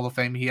Basketball Hall of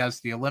Fame. He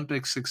has the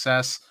Olympic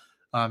success.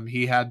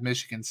 He had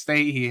Michigan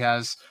State. He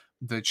has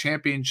the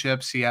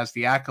championships. He has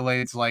the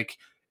accolades. Like,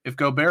 if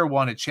Gobert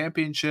won a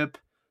championship,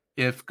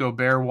 if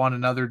Gobert won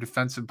another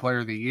Defensive Player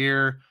of the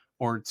Year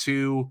or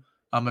two,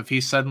 if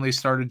he suddenly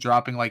started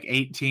dropping like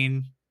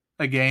 18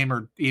 a game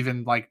or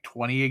even like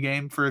 20 a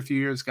game for a few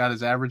years, got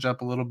his average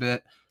up a little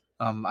bit,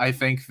 I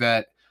think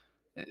that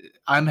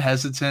I'm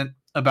hesitant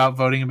about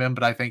voting him in,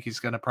 but I think he's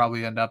going to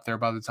probably end up there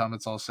by the time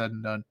it's all said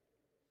and done.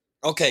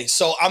 Okay,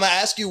 so I'm gonna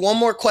ask you one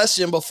more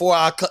question before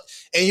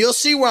and you'll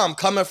see where I'm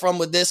coming from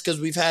with this because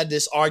we've had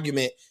this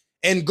argument,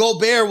 and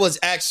Gobert was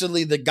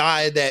actually the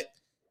guy that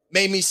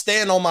made me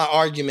stand on my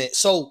argument.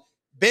 So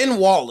Ben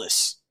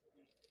Wallace,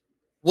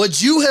 would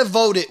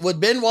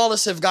Ben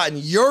Wallace have gotten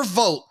your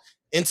vote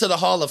into the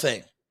Hall of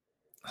Fame?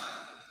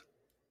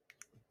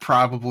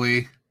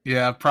 Probably,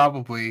 yeah,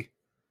 probably.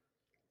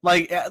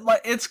 Like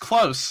it's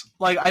close.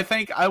 Like, I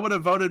think I would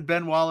have voted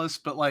Ben Wallace,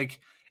 but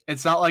like,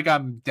 it's not like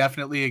I'm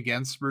definitely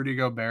against Rudy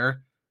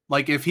Gobert.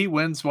 Like, if he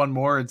wins one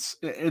more,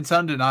 it's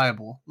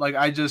undeniable. Like,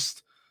 I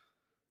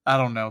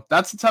don't know.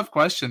 That's a tough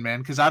question, man,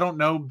 because I don't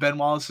know Ben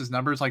Wallace's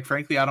numbers. Like,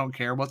 frankly, I don't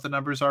care what the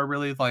numbers are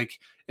really. Like,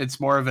 it's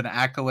more of an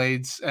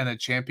accolades and a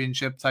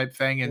championship type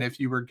thing. And if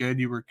you were good,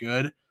 you were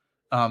good.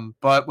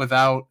 But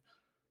without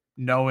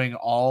knowing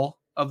all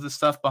of the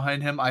stuff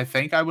behind him, I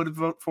think I would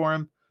vote for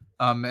him.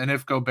 And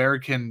if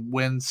Gobert can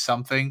win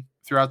something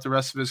throughout the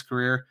rest of his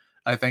career,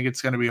 I think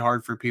it's going to be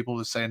hard for people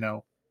to say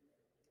no.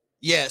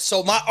 Yeah,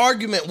 so my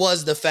argument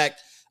was the fact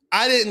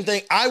I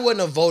wouldn't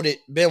have voted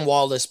Ben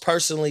Wallace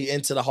personally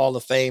into the Hall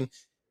of Fame.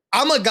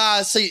 I'm a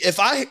guy, see, if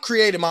I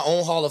created my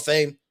own Hall of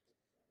Fame,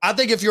 I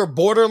think if you're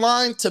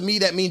borderline, to me,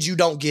 that means you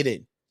don't get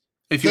in.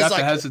 If you have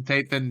to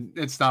hesitate, then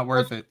it's not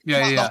worth it.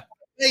 Yeah.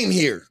 Fame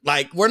here.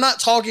 Like, we're not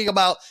talking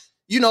about,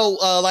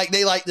 like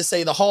they like to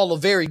say the Hall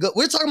of Very Good.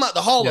 We're talking about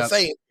the Hall of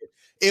Fame.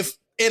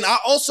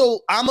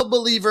 I'm a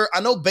believer. I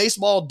know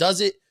baseball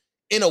does it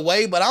in a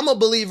way, but I'm a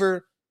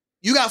believer.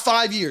 You got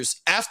 5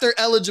 years after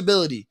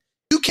eligibility.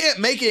 You can't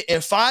make it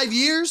in 5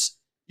 years,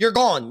 you're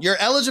gone. Your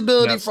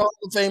eligibility for Hall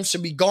of Fame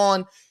should be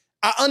gone.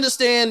 I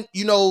understand,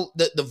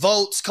 that the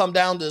votes come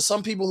down to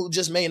some people who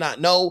just may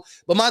not know.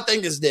 But my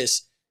thing is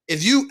this.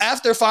 If you,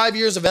 after 5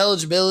 years of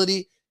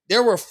eligibility,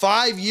 there were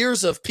 5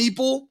 years of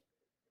people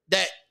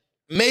that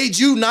made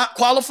you not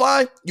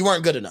qualify, you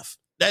weren't good enough.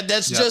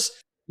 That's just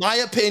my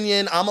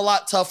opinion. I'm a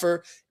lot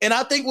tougher. And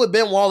I think with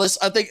Ben Wallace,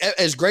 I think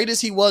as great as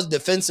he was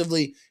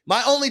defensively,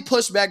 my only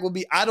pushback would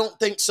be, I don't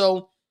think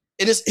so.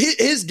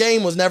 His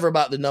game was never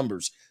about the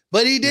numbers,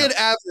 but he did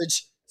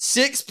average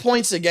 6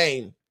 points a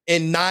game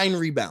and 9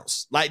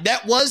 rebounds. Like,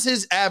 that was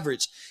his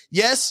average.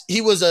 Yes,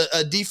 he was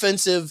a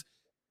defensive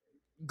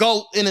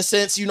GOAT in a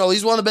sense. He's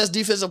one of the best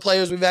defensive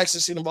players we've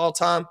actually seen of all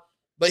time.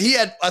 But he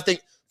had, I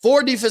think,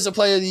 4 defensive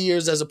player of the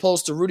years as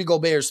opposed to Rudy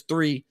Gobert's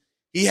 3.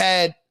 He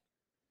had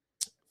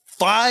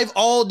 5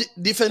 all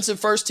defensive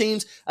first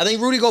teams. I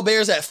think Rudy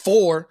Gobert's at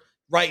 4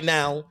 right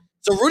now.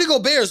 So Rudy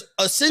Gobert's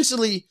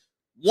essentially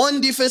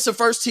 1 defensive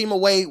first team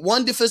away,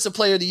 1 defensive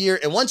player of the year,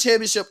 and 1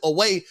 championship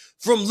away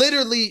from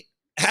literally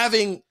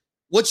having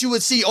what you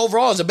would see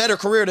overall as a better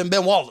career than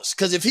Ben Wallace.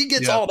 Because if he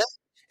gets all that,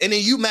 and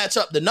then you match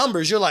up the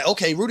numbers, you're like,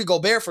 okay, Rudy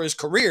Gobert for his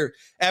career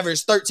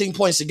averaged 13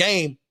 points a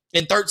game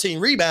and 13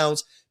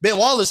 rebounds. Ben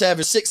Wallace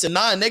averaged 6 and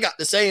 9. They got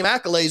the same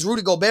accolades.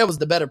 Rudy Gobert was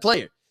the better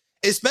player,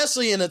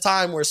 especially in a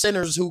time where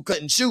centers who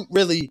couldn't shoot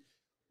really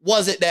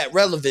wasn't that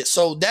relevant.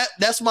 So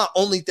that's my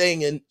only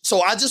thing. And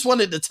so I just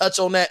wanted to touch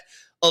on that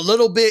a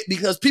little bit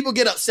because people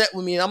get upset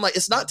with me. And I'm like,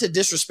 it's not to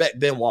disrespect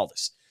Ben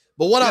Wallace.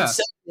 But what I'm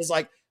saying is,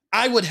 like,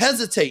 I would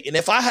hesitate. And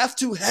if I have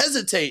to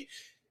hesitate,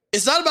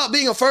 it's not about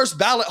being a first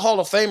ballot Hall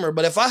of Famer.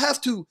 But if I have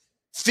to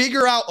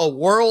figure out a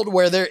world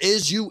where there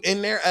is you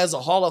in there as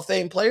a Hall of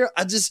Fame player,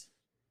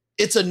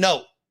 it's a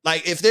no.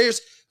 Like, if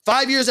there's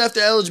 5 years after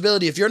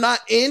eligibility, if you're not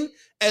in,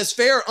 as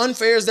fair or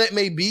unfair as that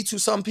may be to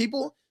some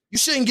people, you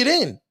shouldn't get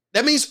in.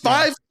 That means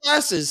 5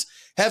 classes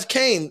have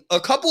came. A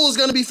couple is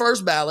going to be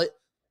first ballot.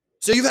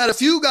 So you've had a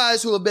few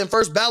guys who have been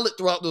first ballot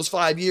throughout those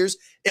 5 years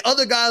and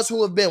other guys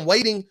who have been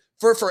waiting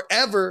for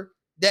forever,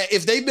 that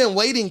if they've been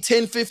waiting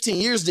 10,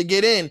 15 years to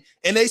get in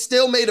and they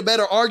still made a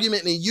better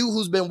argument than you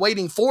who's been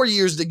waiting 4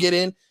 years to get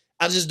in,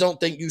 I just don't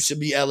think you should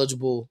be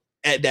eligible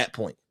at that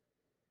point.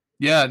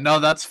 Yeah, no,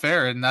 that's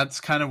fair. And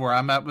that's kind of where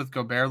I'm at with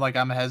Gobert. Like,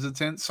 I'm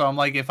hesitant. So I'm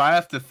like, if I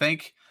have to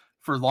think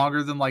for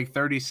longer than like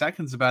 30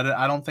 seconds about it,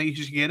 I don't think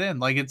you should get in.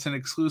 Like, it's an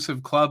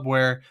exclusive club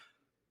where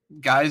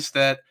guys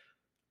that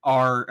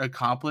are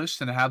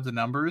accomplished and have the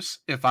numbers,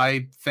 if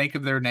I think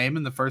of their name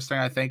and the first thing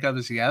I think of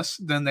is yes,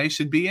 then they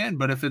should be in.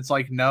 But if it's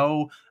like,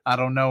 no, I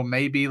don't know,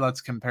 maybe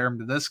let's compare him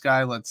to this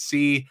guy, let's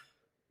see,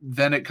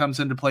 then it comes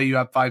into play. You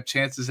have 5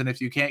 chances. And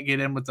if you can't get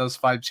in with those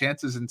 5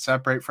 chances and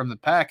separate from the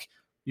pack,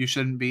 you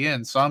shouldn't be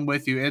in. So I'm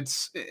with you.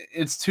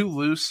 It's too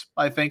loose,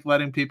 I think,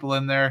 letting people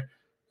in there.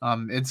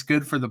 It's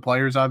good for the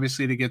players,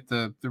 obviously, to get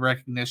the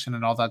recognition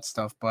and all that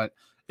stuff. But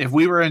if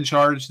we were in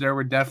charge, there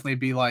would definitely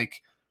be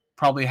like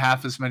probably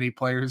half as many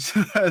players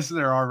as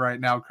there are right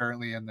now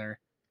currently in there.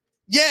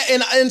 Yeah,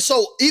 and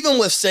so even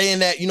with saying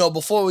that,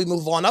 before we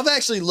move on, I've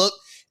actually looked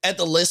at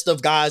the list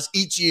of guys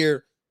each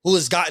year who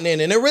has gotten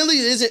in, and there really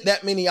isn't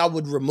that many I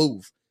would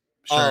remove.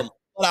 Sure.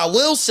 But I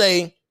will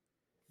say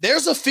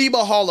there's a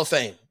FIBA Hall of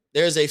Fame.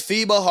 There's a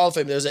FIBA Hall of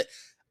Fame.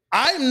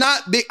 I'm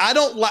not big.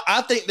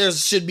 I think there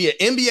should be an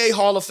NBA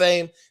Hall of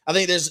Fame. I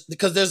think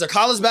because there's a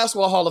college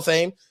basketball Hall of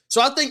Fame. So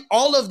I think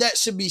all of that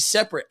should be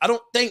separate. I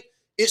don't think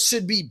it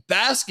should be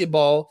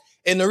basketball.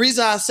 And the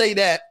reason I say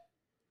that,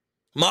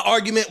 my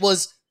argument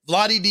was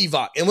Vlade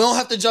Divac. And we don't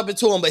have to jump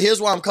into him, but here's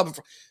where I'm coming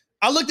from.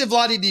 I looked at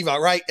Vlade Divac,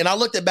 right? And I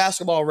looked at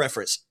Basketball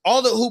Reference.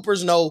 All the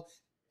hoopers know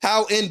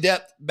how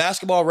in-depth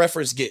Basketball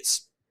Reference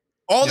gets.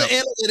 All the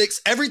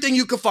analytics, everything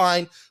you could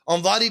find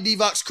on Vlade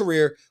Divac's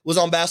career was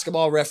on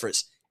Basketball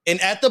Reference. And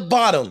at the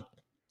bottom,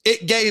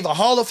 it gave a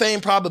Hall of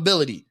Fame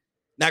probability.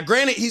 Now,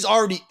 granted, he's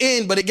already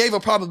in, but it gave a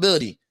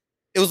probability.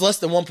 It was less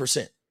than 1%.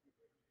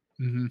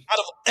 Mm-hmm. Out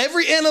of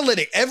every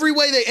analytic, every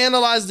way they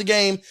analyzed the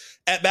game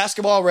at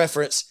Basketball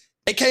Reference,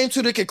 they came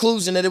to the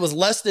conclusion that it was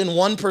less than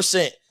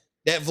 1%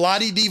 that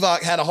Vlade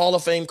Divac had a Hall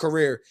of Fame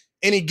career.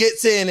 And he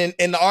gets in,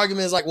 and the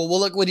argument is like, well,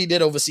 look what he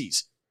did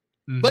overseas.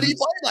 Mm-hmm. But he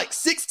played like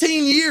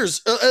 16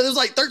 years. It was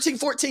like 13,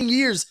 14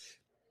 years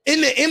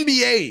in the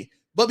NBA.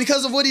 But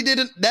because of what he did,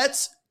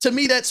 to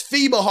me, that's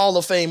FIBA Hall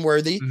of Fame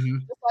worthy. Mm-hmm.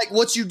 Like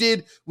what you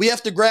did, we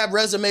have to grab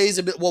resumes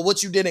a bit. Well,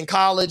 what you did in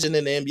college and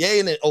in the NBA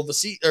and then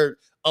overseas or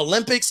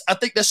Olympics, I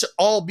think that should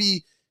all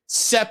be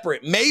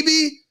separate.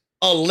 Maybe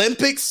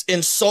Olympics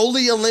and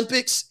solely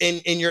Olympics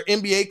in your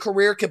NBA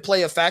career could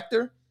play a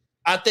factor.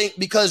 I think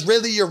because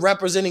really you're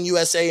representing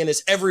USA and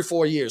it's every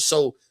 4 years.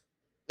 So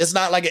it's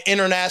not like an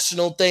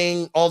international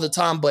thing all the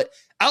time. But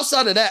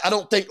outside of that, I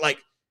don't think like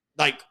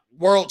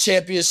world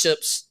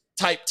championships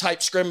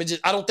type scrimmages,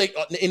 I don't think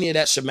any of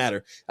that should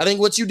matter. I think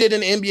what you did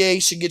in the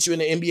NBA should get you in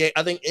the NBA.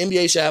 I think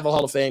NBA should have a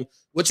Hall of Fame.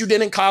 What you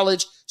did in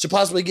college should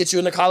possibly get you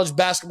in the College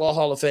Basketball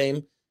Hall of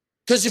Fame.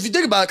 Because if you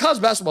think about it,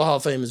 College Basketball Hall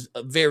of Fame is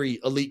a very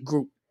elite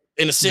group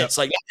in a sense.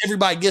 Like not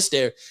everybody gets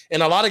there.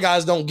 And a lot of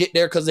guys don't get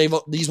there because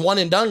these one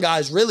and done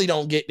guys really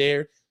don't get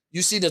there.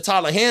 You see the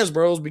Tyler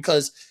Hansbroughs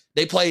because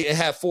they play and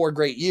have 4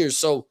 great years.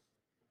 So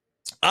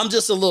I'm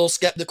just a little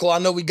skeptical. I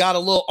know we got a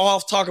little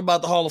off talking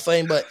about the Hall of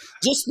Fame, but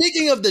just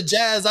speaking of the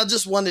Jazz, I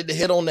just wanted to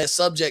hit on that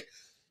subject.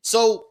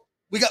 So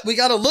we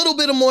got a little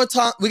bit more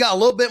time. We got a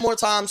little bit more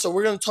time, so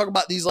we're going to talk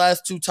about these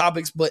last 2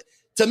 topics. But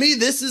to me,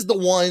 this is the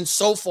one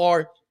so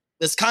far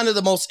that's kind of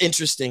the most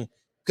interesting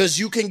because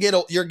you're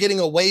getting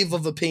a wave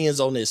of opinions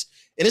on this,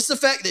 and it's the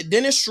fact that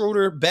Dennis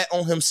Schroeder bet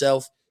on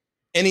himself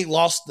and he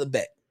lost the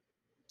bet.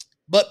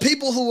 But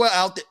people who were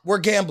out there, we're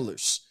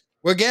gamblers.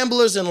 We're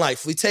gamblers in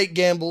life. We take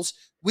gambles.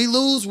 We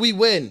lose, we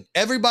win.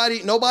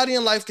 Nobody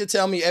in life could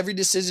tell me every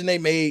decision they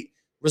made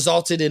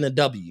resulted in a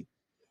W.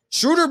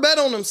 Schroeder bet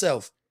on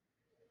himself.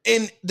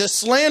 And the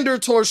slander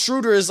towards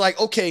Schroeder is like,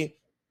 okay,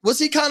 was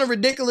he kind of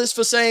ridiculous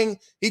for saying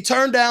he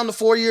turned down the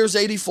 4 years,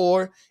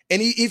 84,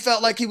 and he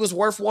felt like he was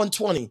worth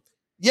 120?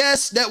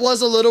 Yes, that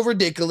was a little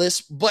ridiculous,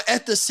 but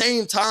at the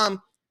same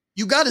time,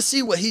 you got to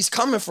see what he's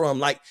coming from.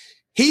 Like,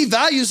 he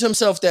values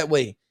himself that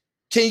way.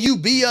 Can you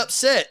be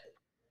upset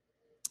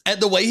at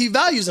the way he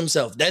values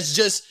himself? That's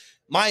just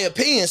my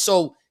opinion.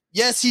 So,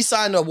 yes, he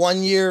signed a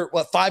 1 year,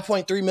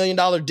 $5.3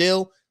 million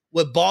deal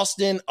with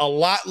Boston, a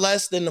lot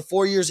less than the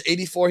 4 years,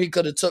 84 he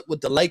could have took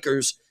with the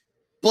Lakers.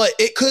 But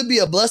it could be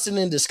a blessing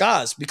in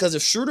disguise because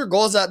if Schroeder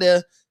goes out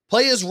there,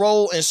 play his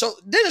role, and so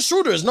Dennis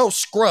Schroeder is no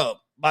scrub,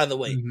 by the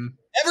way. Mm-hmm.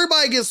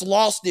 Everybody gets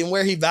lost in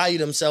where he valued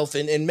himself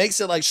and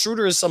makes it like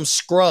Schroeder is some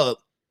scrub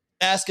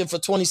asking for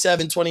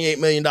 $27, $28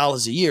 million a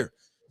year.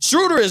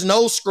 Schroeder is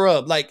no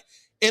scrub. Like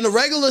in the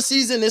regular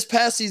season, this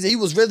past season, he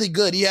was really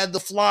good. He had the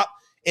flop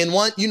in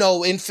one,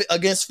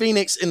 against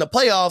Phoenix in the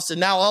playoffs, and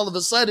now all of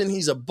a sudden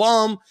he's a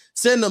bum.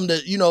 Send him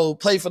to,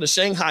 play for the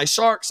Shanghai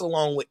Sharks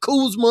along with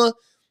Kuzma.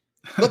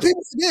 But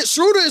people forget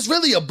Schroeder is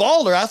really a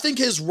baller. I think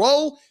his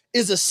role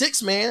is a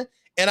 6-man,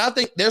 and I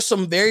think there's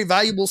some very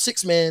valuable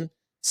 6 men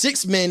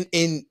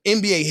in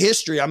NBA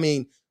history. I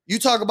mean, you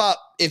talk about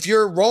if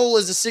your role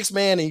is a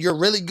 6-man and you're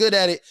really good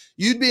at it,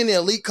 you'd be in the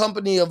elite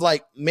company of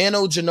like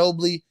Manu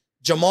Ginobili,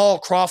 Jamal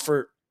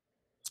Crawford.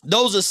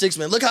 Those are 6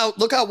 men. Look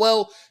how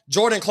well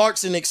Jordan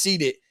Clarkson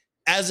exceeded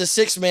as a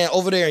 6-man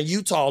over there in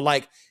Utah.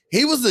 Like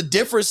he was the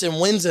difference in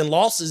wins and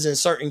losses in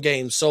certain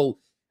games. So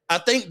I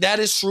think that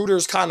is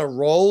Schroeder's kind of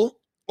role,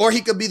 or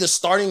he could be the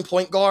starting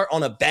point guard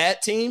on a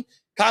bad team,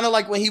 kind of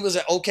like when he was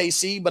at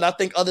OKC. But I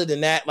think other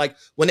than that, like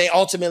when they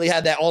ultimately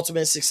had that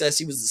ultimate success,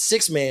 he was the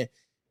 6-man.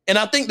 And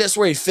I think that's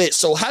where he fits.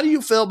 So how do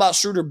you feel about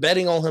Schroeder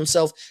betting on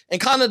himself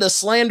and kind of the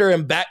slander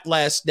and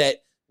backlash that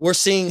we're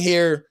seeing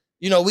here?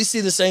 We see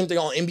the same thing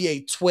on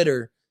NBA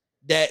Twitter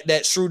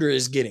that Schroeder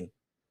is getting.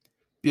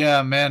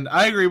 Yeah, man,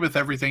 I agree with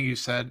everything you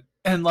said.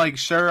 And like,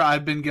 sure,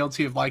 I've been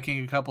guilty of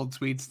liking a couple of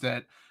tweets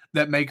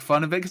that make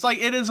fun of it. Cause like,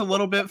 it is a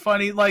little bit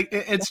funny. Like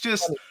it's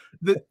just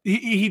that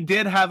he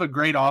did have a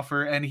great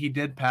offer and he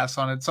did pass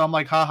on it. So I'm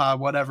like, haha,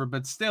 whatever.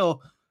 But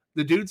still,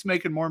 the dude's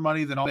making more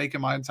money than I'll make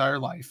in my entire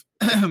life.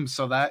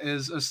 So that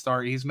is a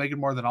start. He's making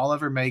more than I'll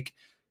ever make.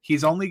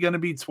 He's only going to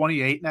be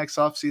 28 next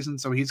offseason.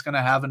 So he's going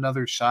to have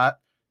another shot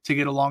to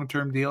get a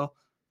long-term deal.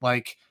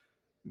 Like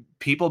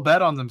people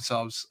bet on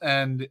themselves.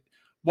 And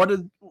what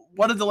did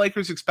the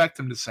Lakers expect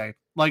him to say?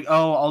 Like,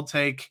 oh, I'll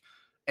take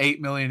 $8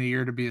 million a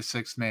year to be a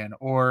sixth man,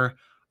 or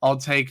I'll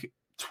take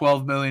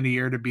 $12 million a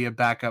year to be a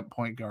backup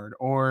point guard,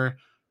 or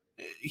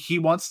he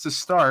wants to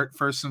start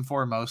first and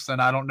foremost.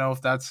 And I don't know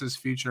if that's his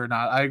future or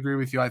not. I agree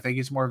with you. I think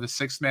he's more of a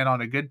sixth man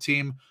on a good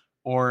team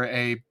or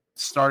a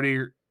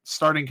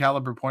starting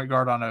caliber point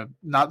guard on a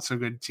not so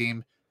good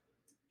team.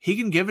 He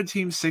can give a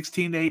team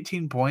 16 to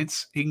 18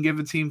 points. He can give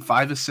a team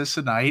 5 assists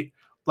a night.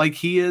 Like,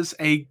 he is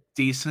a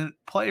decent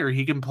player.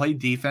 He can play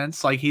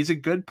defense. Like, he's a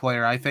good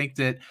player. I think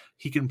that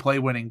he can play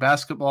winning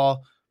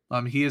basketball.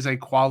 He is a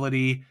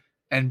quality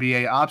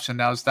NBA option.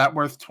 Now, is that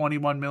worth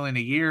 $21 million a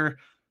year?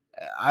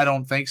 I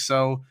don't think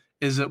so.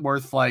 Is it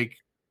worth like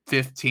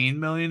 $15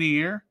 million a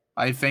year?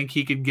 I think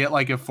he could get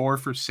like a 4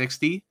 for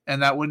 60,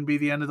 and that wouldn't be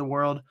the end of the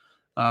world.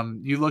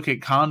 You look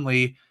at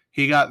Conley,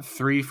 he got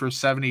 3 for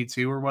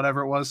 72 or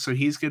whatever it was, so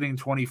he's getting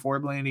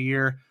 $24 million a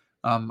year.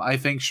 I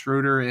think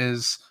Schroeder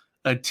is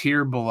a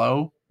tier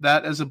below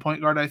that as a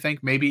point guard. I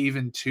think maybe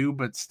even 2,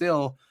 but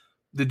still,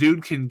 the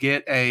dude can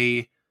get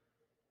a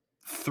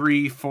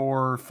 3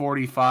 for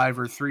 45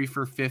 or 3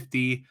 for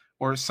 50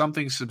 or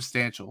something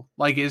substantial.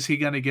 Like, is he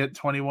going to get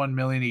 $21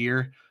 million a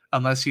year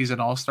unless he's an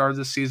all-star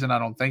this season? I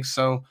don't think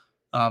so.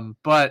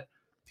 But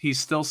he's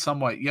still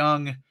somewhat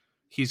young.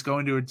 He's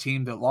going to a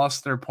team that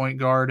lost their point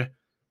guard.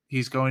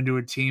 He's going to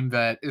a team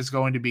that is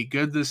going to be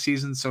good this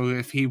season. So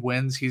if he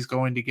wins, he's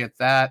going to get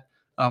that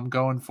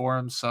going for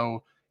him.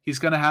 So he's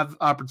going to have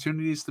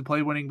opportunities to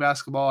play winning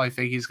basketball. I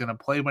think he's going to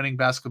play winning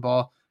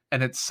basketball.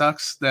 And it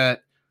sucks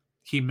that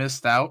he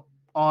missed out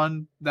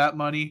on that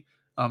money.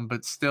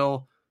 But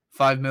still,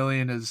 $5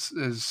 million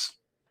is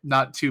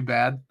not too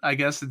bad. I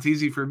guess it's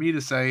easy for me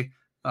to say,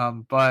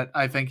 but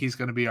I think he's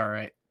going to be all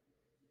right.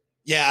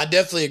 Yeah, I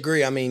definitely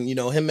agree. I mean,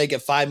 him making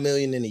 $5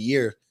 million in a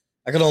year,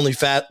 I could only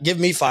give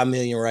me $5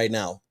 million right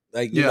now.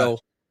 Like,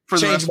 for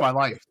the rest of my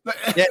life.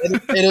 Yeah, it'll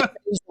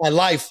change my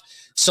life.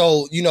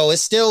 So,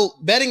 it's still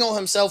betting on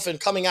himself and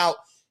coming out,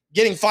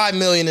 getting $5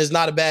 million is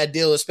not a bad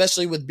deal,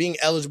 especially with being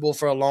eligible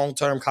for a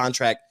long-term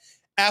contract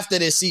after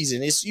this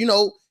season. It's,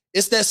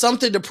 it's that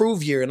something to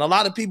prove here. And a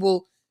lot of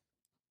people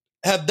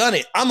have done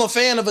it. I'm a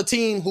fan of a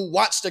team who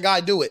watched a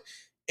guy do it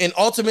and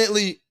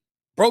ultimately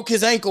broke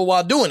his ankle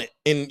while doing it.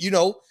 And,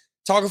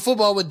 talking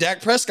football with Dak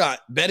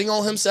Prescott, betting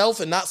on himself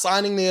and not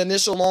signing the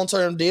initial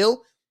long-term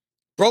deal,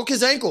 broke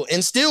his ankle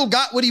and still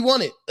got what he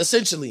wanted,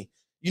 essentially,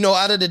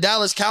 out of the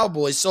Dallas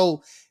Cowboys.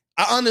 So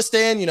I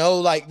understand,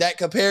 like that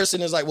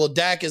comparison is like, well,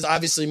 Dak is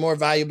obviously more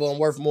valuable and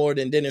worth more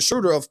than Dennis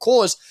Schroeder, of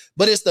course,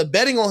 but it's the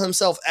betting on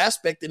himself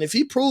aspect. And if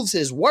he proves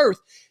his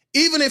worth,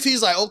 even if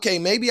he's like, okay,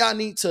 maybe I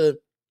need to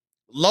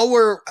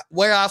lower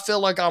where I feel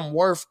like I'm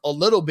worth a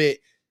little bit,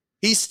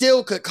 he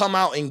still could come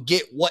out and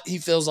get what he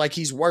feels like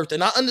he's worth.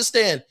 And I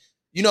understand,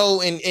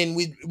 and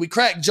we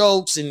crack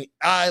jokes and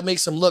I make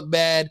some look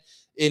bad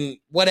and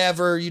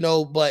whatever,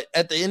 but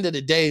at the end of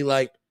the day,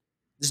 like,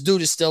 this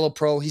dude is still a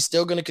pro. He's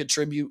still going to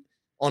contribute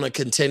on a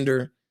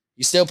contender.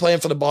 He's still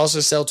playing for the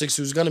Boston Celtics,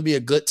 who's going to be a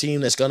good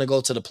team that's going to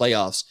go to the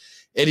playoffs.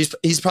 And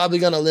he's probably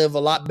going to live a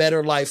lot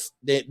better life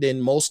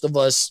than most of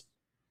us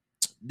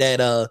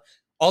that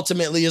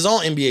ultimately is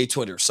on NBA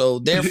Twitter. So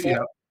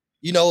therefore,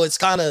 it's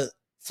kind of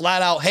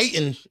flat out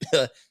hating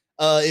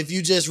if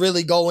you just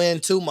really go in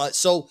too much.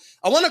 So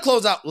I want to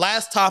close out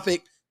last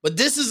topic, but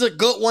this is a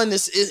good one.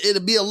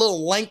 It'll be a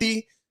little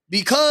lengthy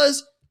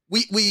because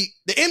the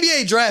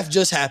NBA draft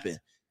just happened.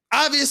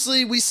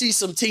 Obviously, we see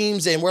some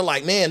teams and we're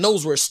like, man,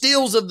 those were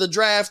steals of the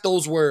draft.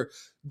 Those were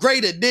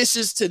great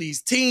additions to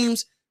these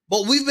teams.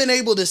 But we've been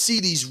able to see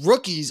these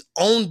rookies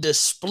on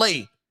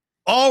display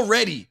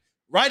already,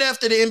 right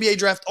after the NBA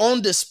draft,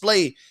 on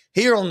display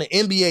here on the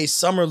NBA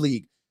Summer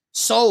League.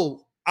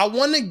 So I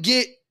want to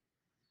get,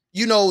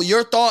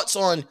 your thoughts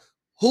on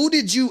who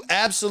did you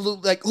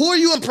who are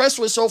you impressed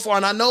with so far?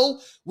 And I know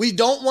we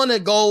don't want to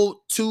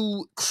go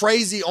too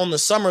crazy on the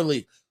Summer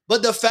League,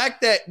 but the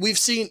fact that we've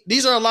seen,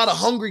 these are a lot of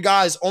hungry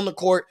guys on the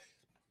court,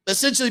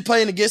 essentially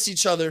playing against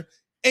each other.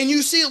 And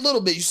you see a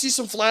little bit, you see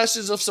some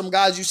flashes of some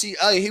guys. You see,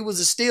 hey, he was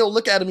a steal.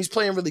 Look at him. He's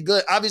playing really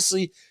good.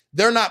 Obviously,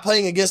 they're not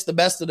playing against the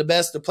best of the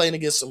best. They're playing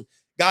against some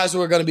guys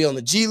who are going to be on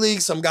the G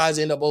League. Some guys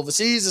end up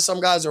overseas, and some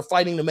guys are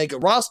fighting to make a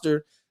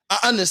roster.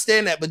 I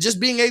understand that, but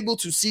just being able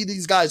to see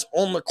these guys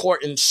on the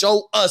court and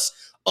show us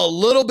a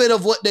little bit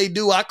of what they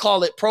do, I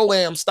call it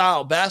pro-am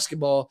style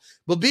basketball,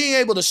 but being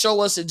able to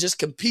show us and just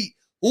compete.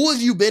 Who have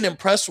you been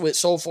impressed with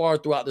so far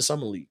throughout the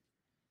Summer League?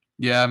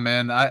 Yeah,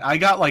 man, I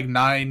got like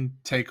 9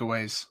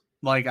 takeaways.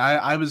 Like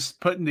I was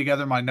putting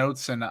together my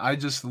notes and I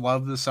just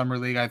love the Summer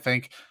League. I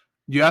think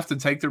you have to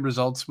take the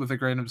results with a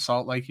grain of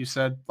salt, like you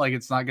said. Like,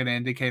 it's not going to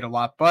indicate a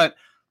lot, but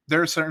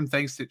there are certain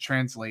things that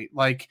translate.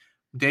 Like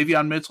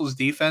Davion Mitchell's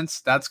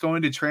defense, that's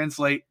going to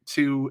translate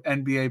to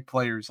NBA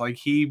players. Like,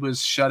 he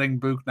was shutting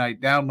Book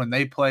Knight down when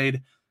they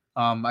played.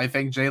 I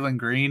think Jalen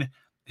Green,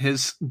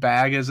 his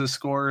bag as a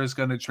scorer is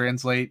going to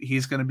translate.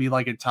 He's going to be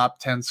like a top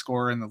 10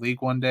 scorer in the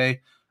league one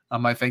day.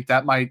 I think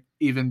that might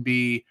even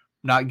be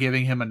not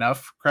giving him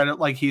enough credit.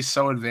 Like, he's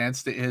so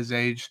advanced at his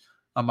age.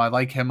 I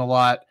like him a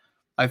lot.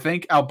 I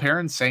think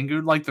Alperen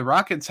Sengun, like the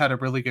Rockets had a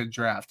really good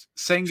draft.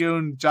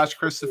 Sengun, Josh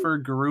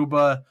Christopher,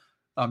 Garuba,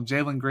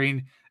 Jalen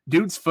Green,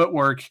 dude's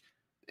footwork,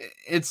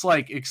 it's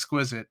like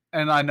exquisite.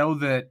 And I know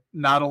that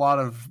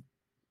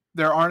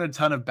there aren't a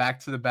ton of back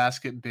to the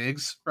basket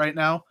bigs right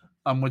now,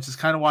 which is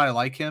kind of why I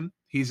like him.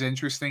 He's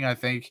interesting. I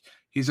think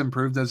he's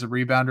improved as a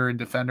rebounder and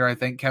defender. I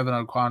think Kevin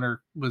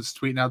O'Connor was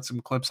tweeting out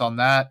some clips on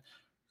that.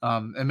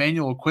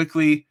 Emmanuel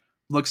quickly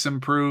looks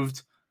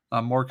improved,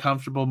 more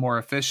comfortable, more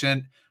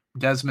efficient.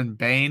 Desmond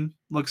Bane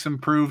looks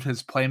improved.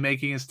 His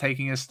playmaking is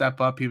taking a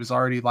step up. He was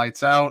already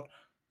lights out.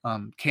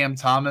 Cam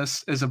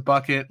Thomas is a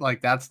bucket.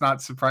 Like, that's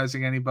not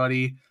surprising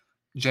anybody.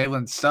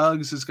 Jalen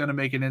Suggs is going to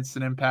make an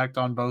instant impact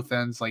on both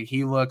ends. Like,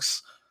 he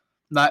looks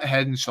not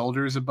head and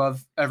shoulders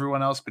above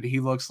everyone else, but he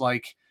looks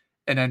like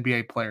an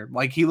NBA player.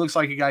 Like, he looks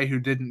like a guy who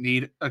didn't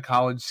need a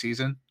college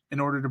season in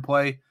order to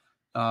play.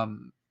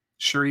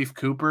 Sharif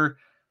Cooper,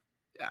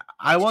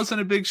 I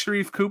wasn't a big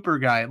Sharif Cooper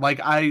guy.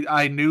 Like,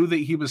 I knew that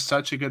he was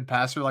such a good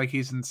passer, like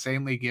he's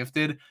insanely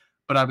gifted,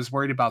 but I was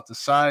worried about the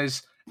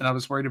size and I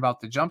was worried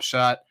about the jump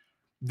shot.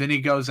 Then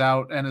he goes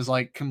out and is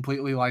like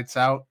completely lights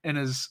out in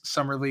his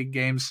summer league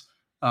games.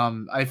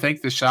 I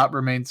think the shot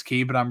remains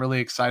key, but I'm really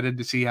excited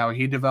to see how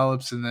he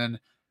develops. And then,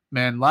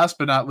 man, last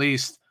but not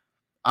least,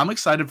 I'm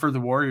excited for the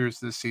Warriors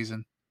this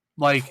season.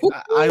 Like,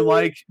 I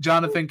like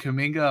Jonathan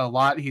Kuminga a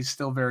lot. He's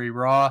still very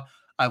raw.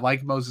 I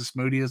like Moses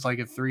Moody as like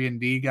a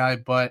 3-and-D guy,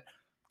 but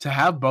to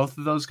have both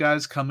of those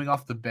guys coming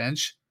off the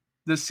bench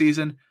this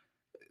season,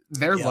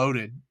 they're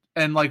loaded.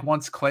 And like,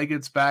 once Clay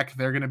gets back,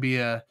 they're going to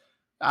be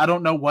I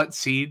don't know what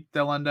seed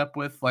they'll end up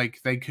with.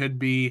 Like,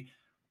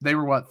 they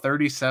were what,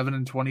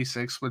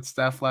 37-26 with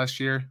Steph last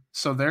year.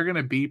 So they're going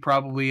to be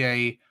probably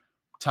a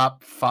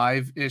top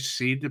 5-ish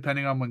seed,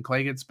 depending on when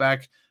Clay gets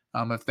back.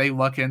 If they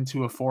luck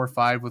into a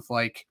 4-5 with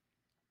like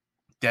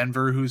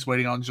Denver, who's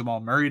waiting on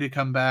Jamal Murray to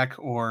come back,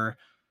 or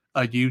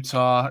a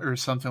Utah or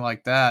something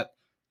like that,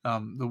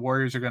 the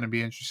Warriors are going to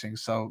be interesting.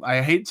 So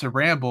I hate to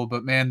ramble,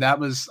 but man,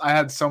 I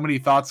had so many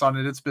thoughts on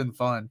it. It's been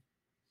fun.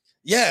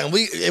 Yeah, and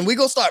we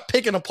gonna start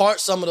picking apart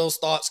some of those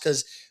thoughts,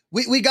 because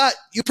we got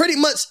you pretty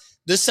much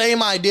the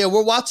same idea.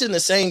 We're watching the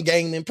same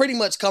game and pretty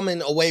much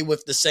coming away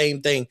with the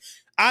same thing.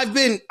 I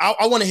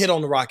want to hit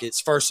on the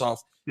Rockets first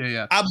off.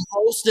 Yeah. I'm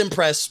most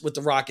impressed with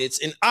the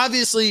Rockets. And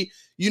obviously,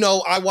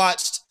 I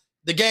watched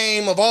the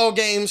game of all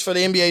games for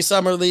the NBA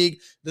Summer League,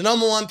 the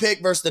number 1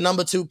 pick versus the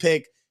number 2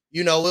 pick.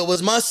 It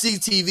was must-see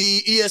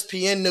TV.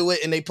 ESPN knew it,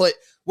 and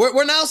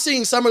we're now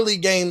seeing Summer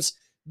League games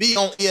be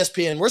on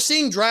ESPN. We're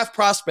seeing draft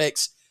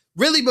prospects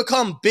really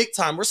become big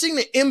time. We're seeing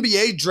the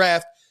NBA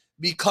draft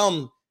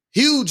become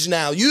huge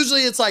now.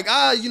 Usually it's like,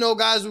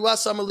 guys, we watch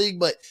Summer League,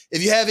 but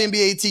if you have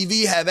NBA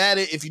TV, have at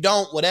it. If you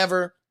don't,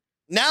 whatever.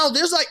 Now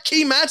there's like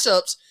key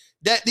matchups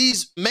that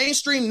these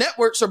mainstream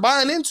networks are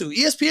buying into.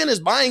 ESPN is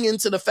buying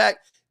into the fact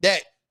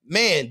that,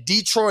 man,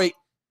 Detroit,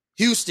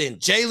 Houston,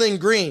 Jalen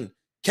Green,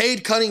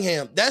 Cade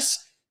Cunningham, that's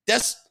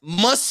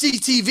must-see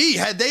TV.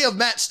 Had they have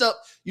matched up,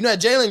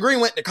 had Jalen Green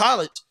went to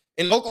college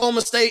in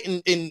Oklahoma State,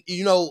 and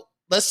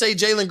let's say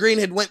Jalen Green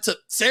had went to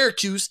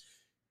Syracuse,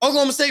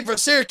 Oklahoma State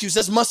versus Syracuse,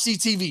 that's must-see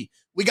TV.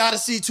 We got to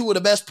see 2 of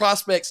the best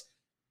prospects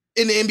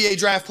in the NBA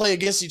draft play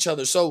against each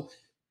other. So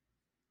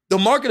the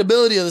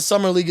marketability of the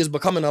Summer League is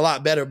becoming a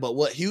lot better, but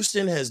what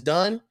Houston has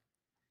done,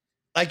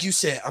 like you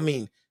said, I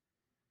mean,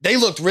 they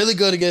looked really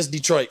good against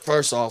Detroit,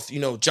 first off.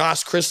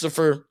 Josh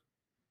Christopher,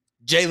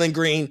 Jalen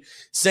Green,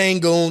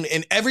 Sengun,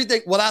 and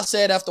everything. What I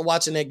said after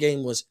watching that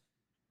game was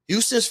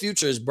Houston's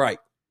future is bright.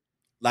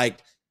 Like,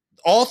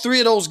 all 3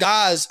 of those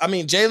guys, I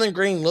mean, Jalen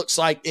Green looks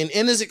like and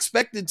is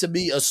expected to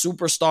be a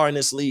superstar in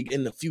this league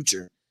in the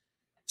future.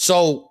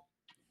 So,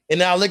 and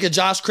now I look at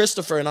Josh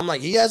Christopher, and I'm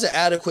like, he has an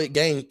adequate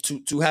game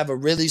to have a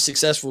really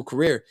successful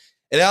career.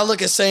 And then I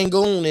look at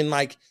Sengun, and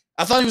like,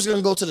 I thought he was going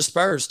to go to the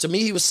Spurs. To me,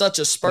 he was such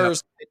a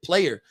Spurs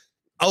player.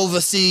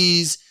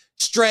 Overseas,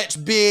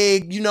 stretch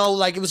big,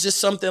 like it was just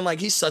something like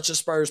he's such a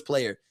Spurs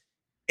player.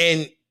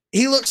 And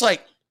he looks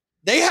like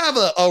they have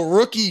a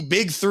rookie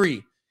big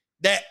 3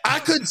 that I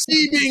could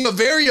see being a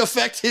very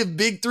effective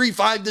big 3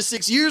 5 to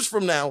 6 years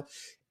from now.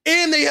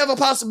 And they have a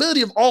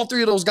possibility of all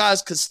 3 of those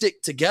guys could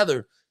stick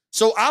together.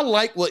 So I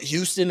like what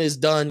Houston has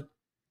done.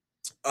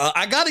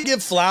 I got to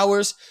give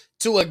flowers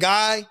to a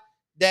guy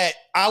that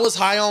I was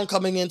high on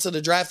coming into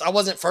the draft. I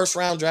wasn't first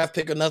round draft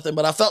pick or nothing,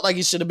 but I felt like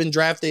he should have been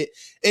drafted.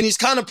 And he's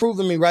kind of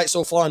proven me right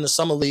so far in the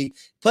Summer League.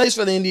 Plays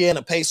for the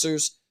Indiana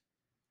Pacers.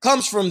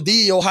 Comes from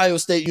the Ohio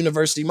State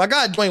University. My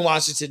guy, Dwayne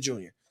Washington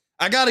Jr.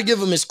 I got to give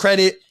him his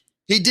credit.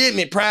 He did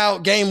me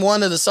proud. Game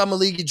 1 of the Summer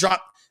League, he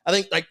dropped, I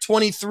think, like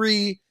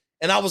 23.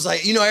 And I was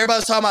like,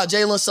 everybody's talking about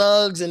Jalen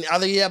Suggs, and I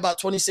think he had about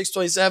 26,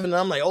 27. And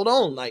I'm like, hold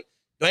on. Like,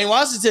 Dwayne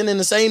Washington in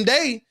the same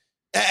day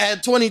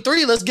at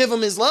 23, let's give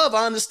him his love.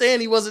 I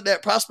understand he wasn't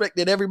that prospect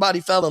that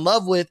everybody fell in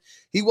love with.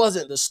 He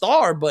wasn't the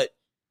star, but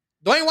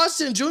Dwayne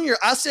Washington Jr.,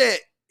 I said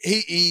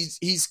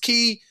he's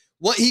key.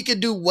 What he could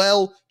do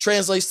well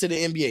translates to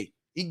the NBA.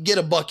 He can get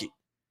a bucket.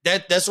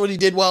 That's what he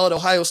did well at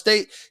Ohio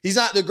State. He's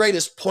not the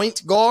greatest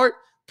point guard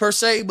per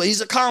se, but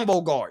he's a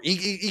combo guard.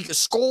 He can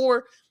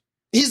score.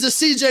 He's a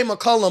CJ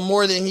McCollum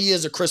more than he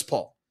is a Chris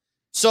Paul.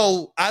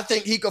 So I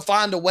think he could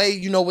find a way,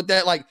 with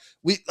that.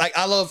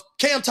 I love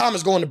Cam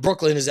Thomas going to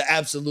Brooklyn is an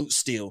absolute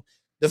steal.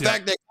 The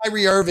fact that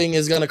Kyrie Irving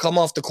is going to come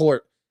off the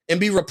court and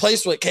be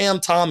replaced with Cam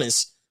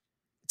Thomas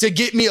to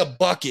get me a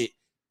bucket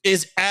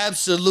is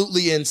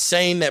absolutely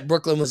insane that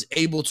Brooklyn was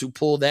able to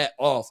pull that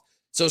off.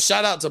 So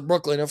shout out to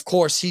Brooklyn. Of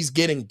course, he's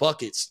getting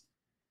buckets.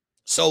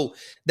 So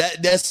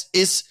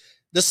it's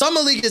the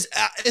Summer League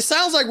it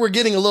sounds like we're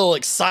getting a little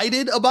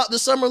excited about the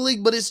Summer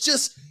League, but it's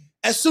just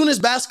as soon as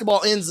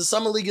basketball ends, the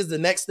Summer League is the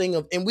next thing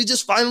and we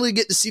just finally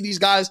get to see these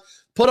guys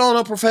put on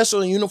a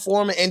professional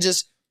uniform and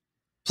just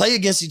play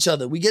against each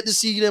other. We get to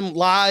see them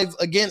live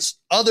against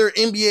other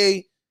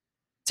NBA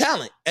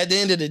talent. At the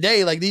end of the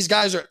day, these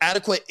guys are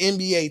adequate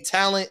NBA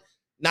talent,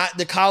 not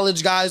the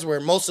college guys where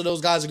most of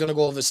those guys are going to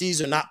go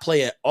overseas or not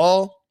play at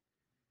all.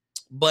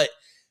 But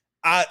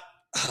I've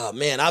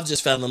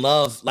just fell in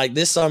love.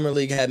 This Summer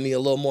League had me a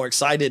little more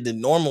excited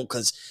than normal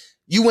because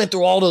you went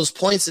through all those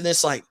points and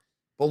it's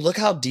look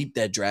how deep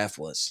that draft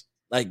was.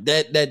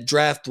 That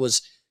draft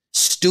was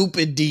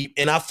stupid deep.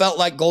 And I felt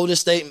like Golden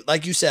State,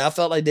 like you said, I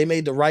felt like they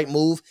made the right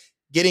move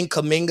getting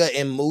Kuminga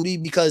and Moody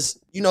because,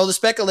 the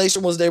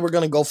speculation was they were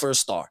going to go for a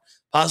star.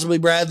 Possibly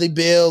Bradley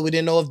Beal. We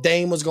didn't know if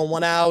Dame was going to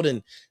want out.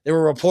 And there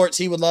were reports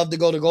he would love to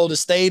go to Golden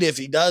State if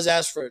he does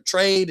ask for a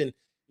trade. And,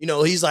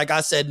 he's like,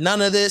 I said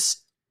none of this.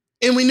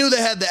 And we knew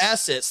they had the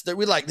assets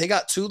that they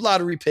got 2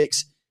 lottery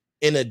picks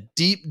in a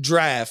deep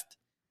draft.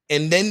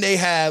 And then they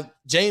have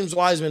James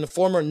Wiseman, the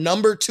former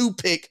number 2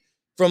 pick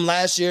from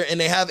last year. And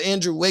they have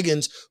Andrew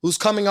Wiggins, who's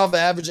coming off of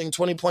averaging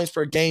 20 points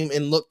per game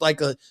and looked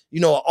like an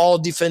all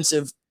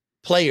defensive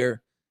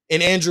player.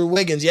 And Andrew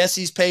Wiggins, yes,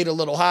 he's paid a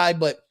little high,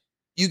 but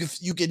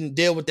you can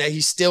deal with that.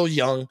 He's still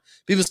young.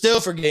 People still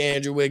forget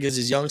Andrew Wiggins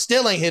is young.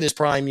 Still ain't hit his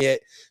prime yet.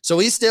 So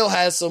he still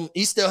has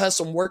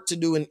some work to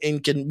do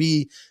and can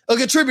be a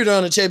contributor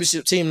on a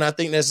championship team. And I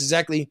think that's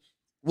exactly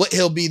what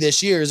he'll be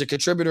this year, is a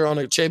contributor on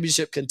a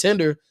championship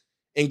contender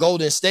in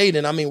Golden State.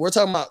 And I mean, we're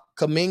talking about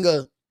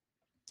Kuminga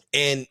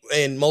and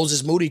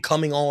Moses Moody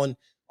coming on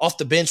off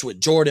the bench with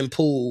Jordan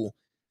Poole.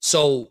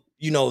 So,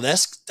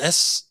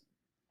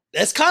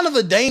 that's kind of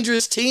a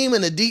dangerous team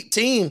and a deep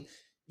team,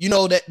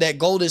 that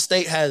Golden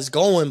State has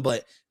going.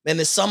 But man,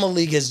 the Summer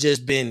League has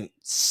just been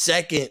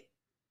second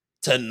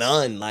to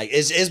none.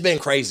 It's been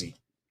crazy.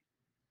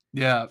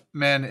 Yeah,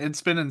 man,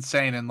 it's been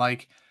insane. And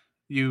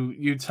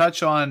you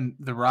touch on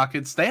the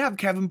Rockets. They have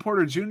Kevin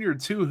Porter Jr.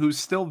 too, who's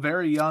still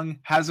very young,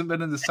 hasn't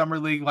been in the Summer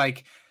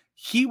League.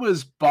 He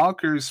was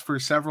bonkers for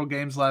several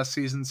games last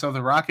season. So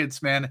the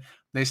Rockets, man,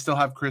 they still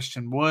have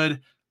Christian Wood.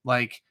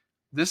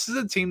 This is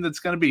a team that's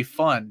going to be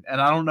fun.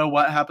 And I don't know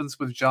what happens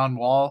with John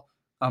Wall,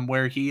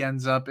 where he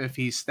ends up if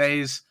he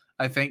stays.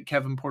 I think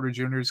Kevin Porter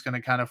Jr. is going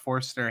to kind of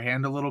force their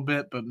hand a little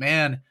bit. But,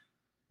 man,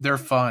 they're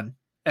fun.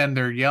 And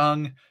they're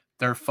young.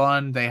 They're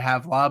fun. They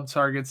have lob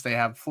targets. They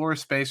have floor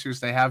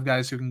spacers. They have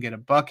guys who can get a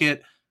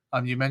bucket.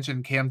 You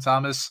mentioned Cam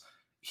Thomas.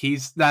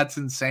 That's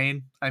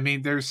insane. I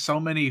mean, there's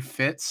so many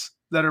fits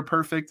that are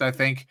perfect. I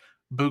think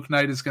Book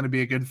Knight is going to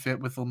be a good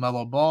fit with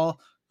LaMelo Ball.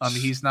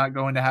 He's not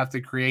going to have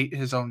to create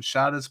his own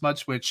shot as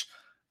much, which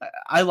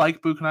I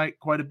like Book Knight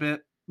quite a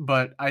bit,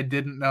 but I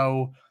didn't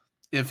know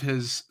if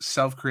his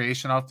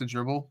self-creation off the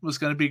dribble was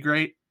going to be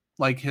great.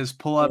 His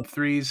pull-up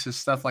threes, his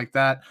stuff like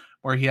that,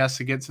 where he has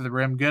to get to the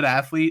rim. Good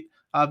athlete,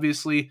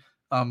 obviously,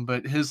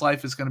 but his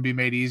life is going to be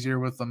made easier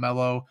with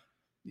LaMelo.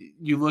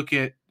 You look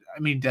at,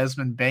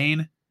 Desmond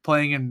Bane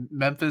playing in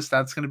Memphis.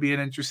 That's going to be an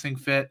interesting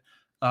fit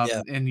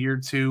in year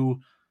 2.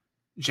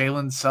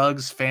 Jalen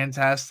Suggs,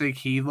 fantastic.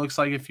 He looks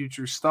like a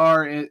future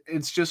star.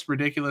 It's just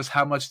ridiculous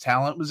how much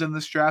talent was in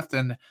this draft.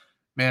 And,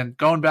 man,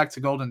 going back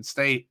to Golden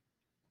State,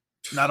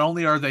 not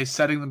only are they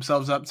setting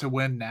themselves up to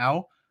win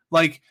now,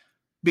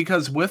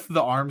 because with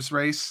the arms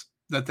race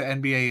that the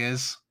NBA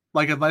is,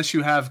 unless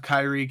you have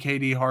Kyrie,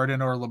 KD,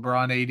 Harden, or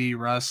LeBron, AD,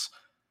 Russ,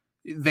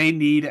 they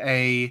need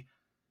a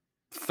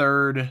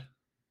third,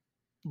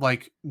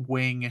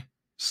 wing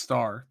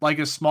star,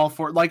 a small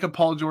forward, a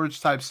Paul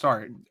George type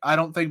star. I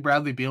don't think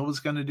Bradley Beal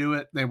was going to do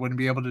it. They wouldn't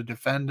be able to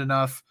defend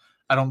enough.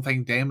 I don't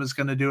think Dame was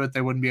going to do it.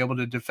 They wouldn't be able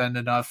to defend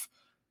enough.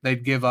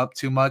 They'd give up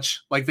too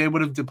much. They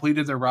would have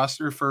depleted their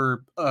roster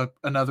for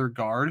another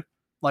guard.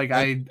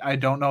 I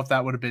don't know if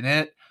that would have been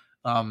it.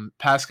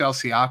 Pascal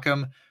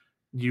Siakam,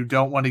 you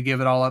don't want to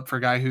give it all up for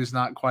a guy who's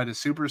not quite a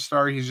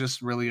superstar. He's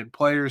just really good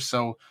player.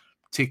 So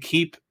to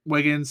keep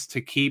Wiggins, to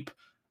keep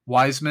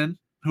Wiseman,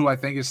 who I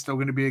think is still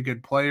going to be a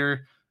good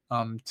player,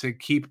 to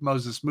keep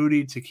Moses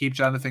Moody, to keep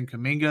Jonathan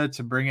Kuminga,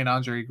 to bring in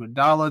Andre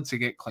Iguodala, to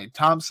get Klay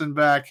Thompson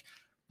back.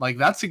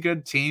 That's a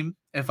good team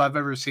if I've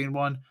ever seen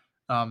one.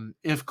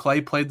 If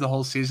Klay played the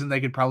whole season,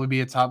 they could probably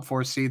be a top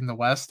 4 seed in the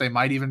West. They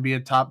might even be a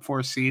top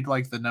 4 seed,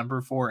 the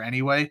number 4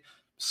 anyway.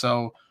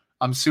 So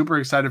I'm super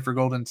excited for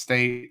Golden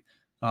State.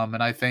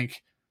 And I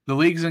think the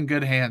league's in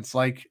good hands.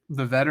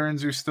 The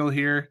veterans are still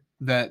here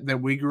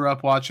that we grew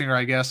up watching, or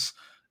I guess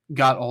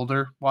got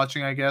older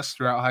watching,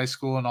 throughout high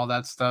school and all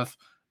that stuff.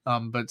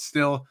 But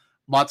still,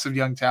 lots of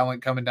young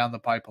talent coming down the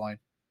pipeline.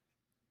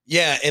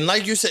 Yeah, and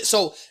like you said,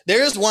 so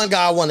there is one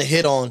guy I want to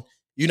hit on.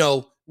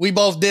 We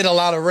both did a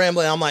lot of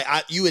rambling. I'm like,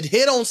 you would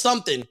hit on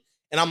something,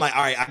 and I'm like,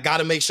 all right, I got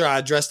to make sure I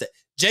address it.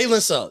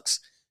 Jalen Suggs.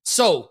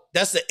 So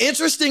that's the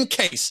interesting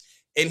case.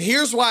 And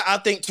here's why I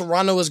think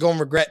Toronto is going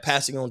to regret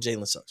passing on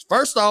Jalen Suggs.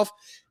 First off,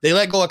 they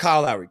let go of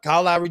Kyle Lowry.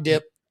 Kyle Lowry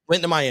dipped,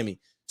 went to Miami.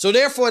 So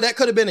therefore, that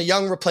could have been a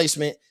young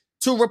replacement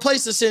to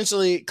replace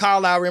essentially Kyle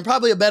Lowry and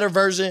probably a better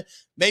version.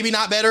 Maybe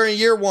not better in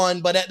year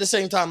one, but at the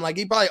same time, like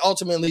he'll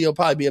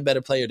probably be a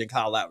better player than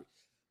Kyle Lowry.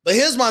 But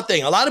here's my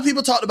thing. A lot of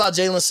people talked about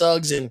Jalen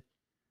Suggs, and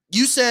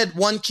you said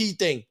one key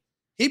thing.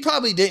 He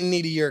probably didn't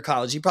need a year of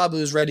college. He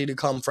probably was ready to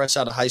come fresh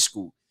out of high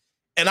school.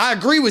 And I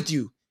agree with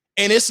you.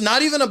 And it's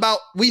not even about,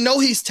 we know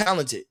he's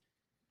talented,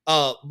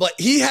 but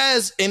he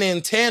has an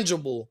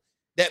intangible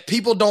that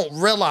people don't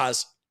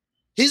realize.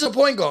 He's a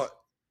point guard.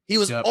 He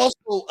was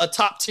also a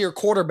top tier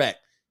quarterback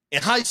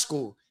in high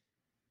school,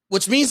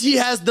 which means he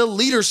has the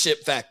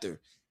leadership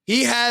factor.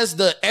 He has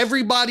the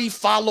everybody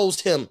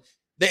follows him,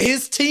 that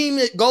his team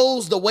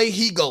goes the way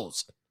he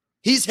goes.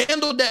 He's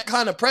handled that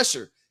kind of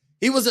pressure.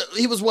 He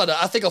was what,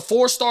 I think a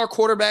 4-star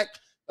quarterback,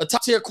 a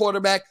top tier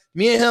quarterback.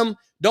 Me and him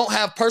don't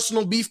have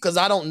personal beef because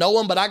I don't know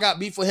him, but I got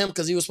beef with him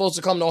because he was supposed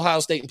to come to Ohio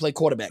State and play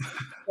quarterback.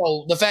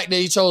 So the fact that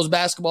he chose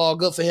basketball,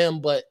 good for him,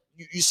 but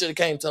you should have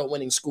came to a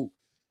winning school.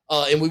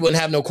 And we wouldn't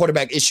have no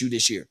quarterback issue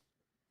this year.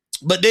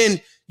 But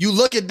then you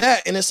look at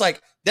that, and it's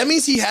like, that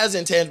means he has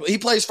intangible. He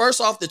plays first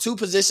off the two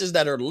positions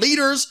that are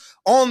leaders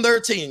on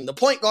their team. The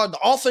point guard, the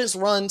offense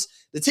runs,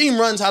 the team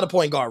runs how the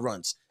point guard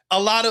runs.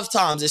 A lot of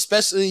times,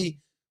 especially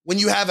when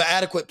you have an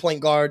adequate point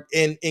guard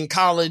in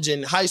college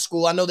and high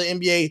school. I know the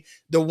NBA,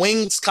 the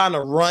wings kind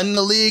of run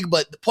the league,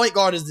 but the point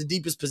guard is the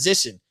deepest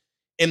position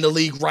in the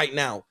league right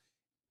now.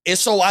 And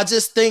so I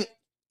just think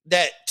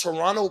that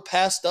Toronto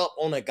passed up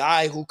on a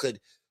guy who could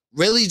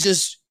really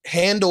just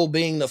handle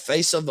being the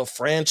face of the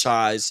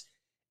franchise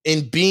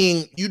and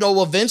being,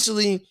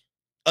 eventually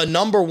a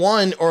number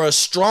one or a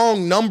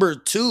strong number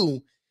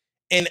two,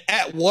 and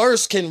at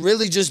worst can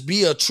really just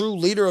be a true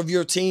leader of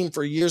your team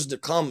for years to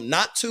come.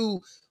 Not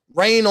to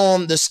rain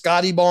on the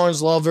Scotty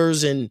Barnes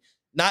lovers and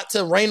not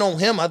to rain on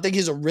him. I think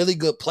he's a really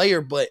good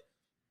player, but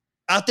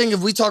I think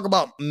if we talk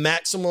about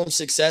maximum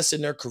success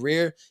in their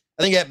career,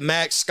 I think at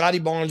max, Scotty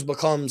Barnes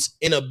becomes,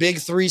 in a big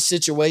three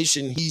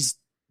situation, he's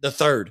the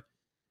third.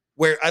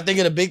 Where I think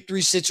in a big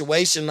three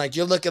situation, like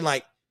you're looking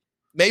like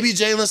maybe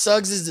Jalen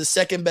Suggs is the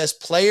second best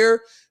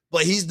player,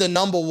 but he's the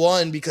number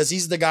one because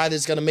he's the guy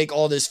that's going to make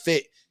all this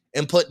fit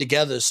and put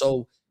together.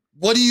 So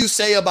what do you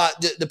say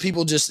about the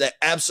people just that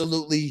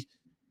absolutely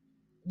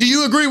 – do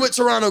you agree with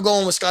Toronto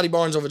going with Scotty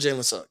Barnes over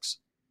Jalen Suggs?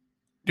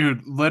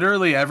 Dude,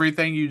 literally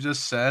everything you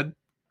just said,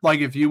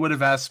 like if you would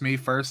have asked me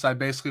first, I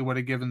basically would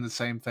have given the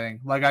same thing.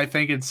 Like I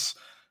think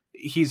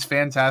he's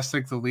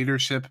fantastic. The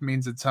leadership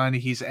means a ton.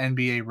 He's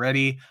NBA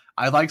ready.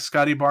 I like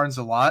Scotty Barnes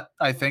a lot.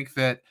 I think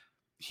that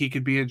he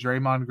could be a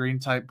Draymond Green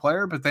type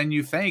player, but then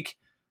you think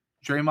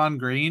Draymond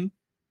Green,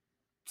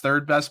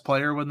 third best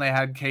player when they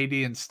had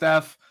KD and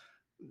Steph,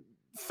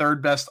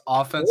 third best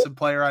offensive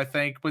player, I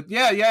think. But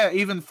yeah,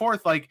 even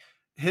fourth, like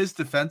his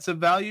defensive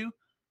value,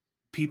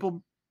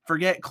 people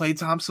forget Klay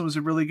Thompson was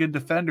a really good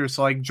defender.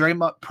 So like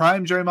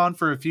prime Draymond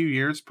for a few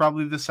years,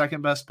 probably the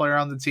second best player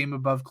on the team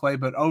above Klay.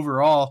 But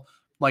overall,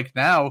 like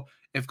now,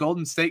 if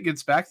Golden State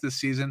gets back this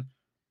season,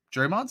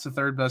 Draymond's the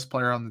third best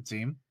player on the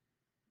team.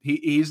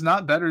 He's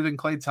not better than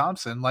Klay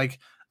Thompson. Like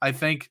I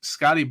think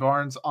Scotty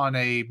Barnes on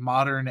a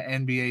modern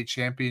NBA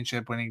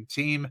championship winning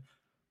team,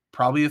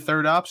 probably a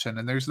third option.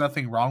 And there's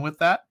nothing wrong with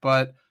that.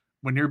 But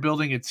when you're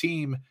building a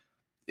team,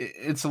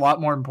 it's a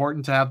lot more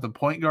important to have the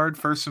point guard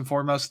first and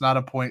foremost, not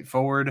a point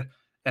forward.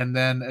 And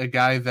then a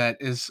guy that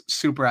is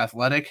super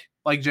athletic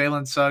like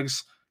Jalen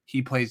Suggs.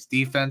 He plays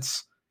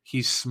defense.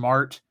 He's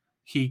smart.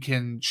 He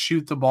can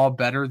shoot the ball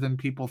better than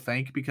people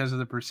think because of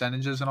the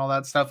percentages and all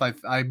that stuff.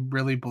 I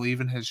really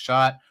believe in his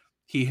shot.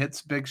 He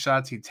hits big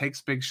shots. He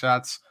takes big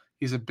shots.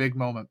 He's a big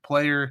moment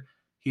player.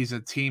 He's a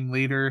team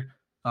leader.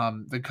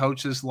 The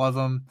coaches love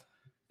him.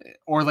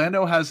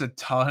 Orlando has a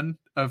ton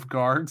of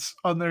guards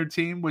on their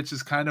team, which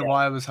is kind of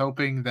why I was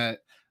hoping that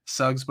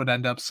Suggs would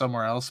end up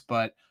somewhere else.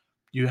 But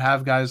you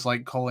have guys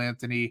like Cole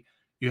Anthony.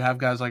 You have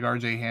guys like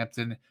RJ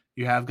Hampton.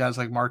 You have guys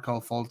like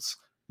Markelle Fultz.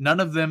 None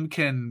of them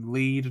can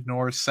lead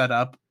nor set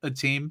up a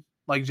team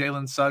like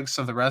Jalen Suggs,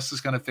 so the rest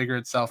is going to figure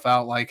itself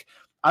out. Like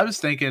I was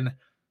thinking,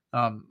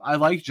 I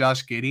like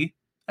Josh Giddey,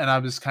 and I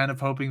was kind of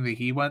hoping that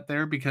he went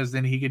there because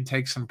then he could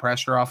take some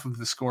pressure off of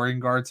the scoring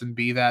guards and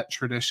be that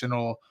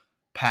traditional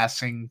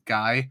passing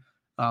guy.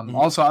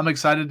 Also, I'm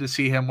excited to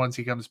see him once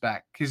he comes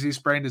back because he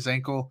sprained his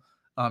ankle.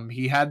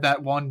 He had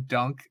that one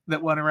dunk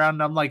that went around,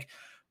 and I'm like,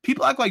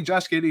 people act like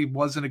Josh Giddey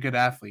wasn't a good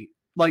athlete.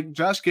 Like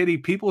Josh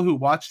Giddey, people who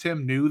watched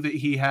him knew that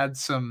he had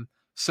some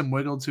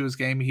wiggle to his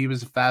game. He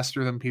was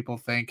faster than people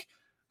think.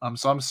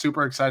 So I'm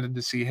super excited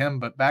to see him.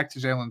 But back to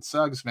Jalen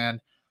Suggs,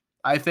 man.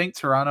 I think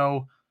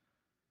Toronto,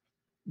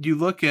 you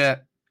look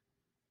at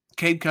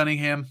Cade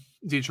Cunningham,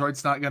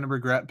 Detroit's not going to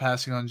regret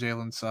passing on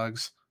Jalen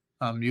Suggs.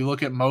 You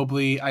look at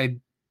Mobley, I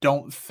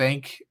don't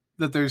think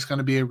that there's going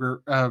to be a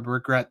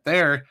regret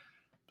there.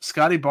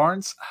 Scotty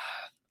Barnes,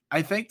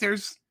 I think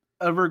there's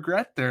a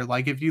regret there.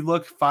 Like if you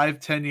look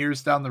 5-10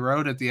 years down the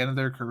road at the end of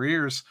their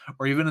careers,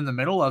 or even in the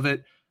middle of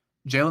it,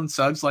 Jalen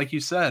Suggs, like you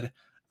said,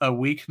 a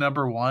weak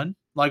number one,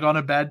 like on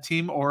a bad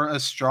team, or a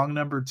strong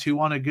number two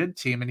on a good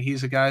team. And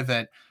he's a guy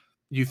that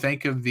you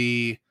think of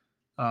the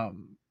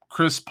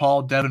Chris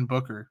Paul, Devin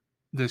Booker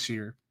this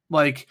year.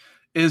 Like,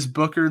 is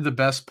Booker the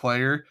best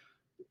player?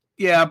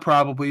 Yeah,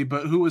 probably.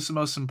 But who was the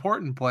most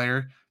important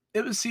player?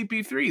 It was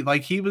CP3.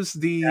 Like, he was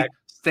the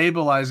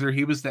stabilizer.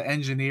 He was the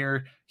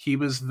engineer. He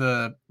was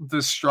the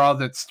straw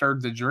that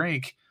stirred the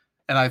drink.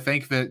 And I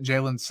think that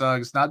Jalen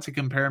Suggs, not to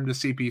compare him to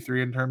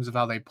CP3 in terms of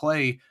how they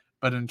play,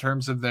 but in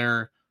terms of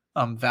their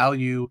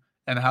value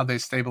and how they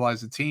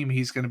stabilize the team,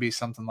 he's going to be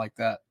something like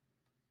that.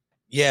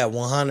 Yeah,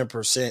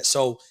 100%.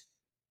 So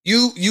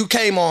you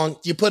came on,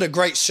 you put a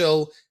great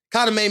show,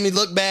 kind of made me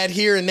look bad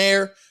here and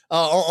there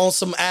on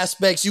some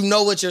aspects. You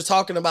know what you're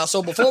talking about.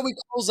 So before we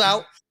close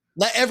out,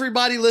 let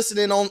everybody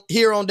listening on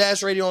here on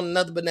Dash Radio on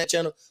Another But Net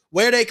channel,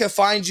 where they can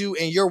find you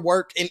and your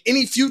work and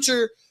any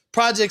future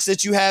projects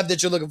that you have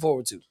that you're looking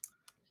forward to.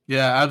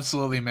 Yeah,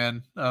 absolutely,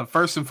 man.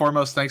 First and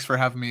foremost, thanks for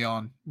having me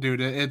on,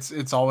 dude.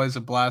 It's always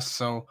a blast.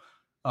 So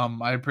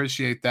I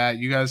appreciate that.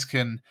 You guys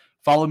can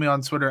follow me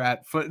on Twitter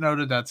at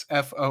Footnoted. That's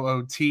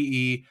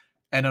FOOTENOTED.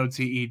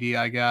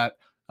 I got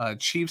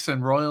Chiefs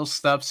and Royals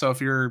stuff. So if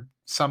you're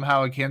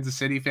somehow a Kansas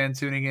City fan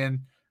tuning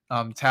in,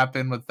 tap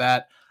in with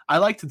that. I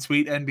like to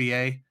tweet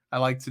NBA. I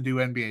like to do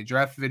NBA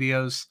draft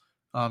videos.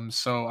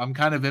 So I'm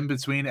kind of in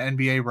between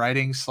NBA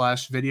writing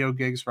 / video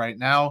gigs right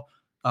now.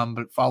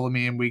 But follow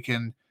me and we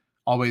can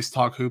always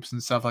talk hoops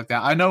and stuff like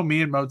that. I know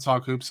me and Mo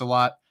talk hoops a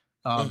lot.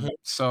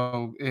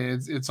 So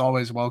it's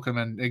always welcome.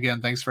 And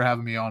again, thanks for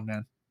having me on,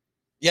 man.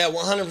 Yeah,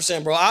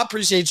 100%, bro. I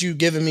appreciate you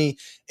giving me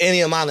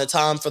any amount of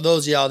time. For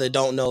those of y'all that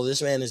don't know,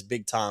 this man is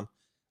big time.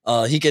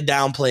 He could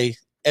downplay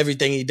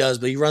everything he does,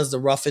 but he runs the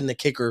Roughing the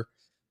Kicker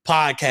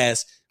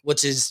podcast,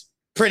 which is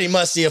pretty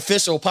much the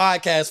official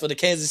podcast for the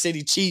Kansas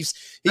City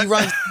Chiefs. He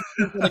runs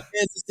for the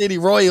Kansas City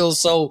Royals.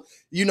 So,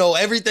 you know,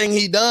 everything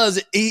he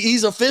does,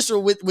 he's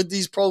official with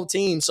these pro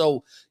teams.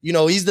 So, you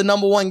know, he's the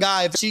number one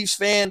guy. If you're a Chiefs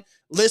fan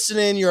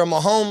listening, you're a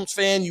Mahomes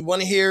fan, you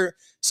want to hear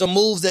some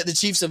moves that the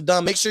Chiefs have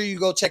done, make sure you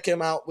go check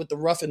him out with the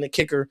Roughing the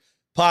Kicker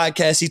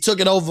podcast. He took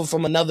it over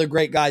from another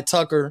great guy,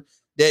 Tucker,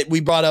 that we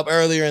brought up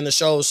earlier in the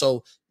show.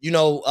 So, you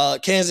know,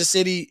 Kansas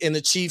City and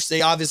the Chiefs,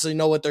 they obviously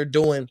know what they're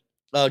doing,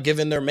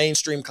 given their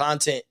mainstream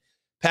content,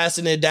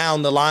 passing it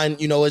down the line.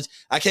 You know,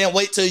 I can't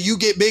wait till you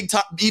get big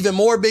time, even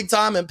more big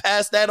time, and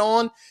pass that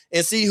on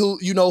and see who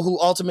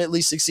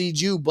ultimately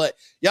succeeds you. But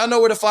y'all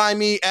know where to find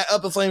me at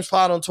Up in Flames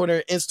Pod on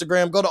Twitter and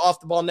Instagram. Go to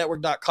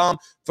offtheballnetwork.com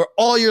for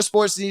all your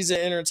sports needs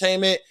and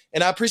entertainment.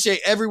 And I appreciate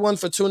everyone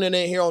for tuning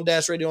in here on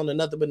Dash Radio on the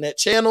Nothing But Net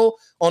channel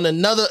on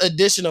another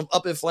edition of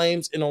Up in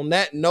Flames. And on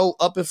that note,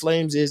 Up in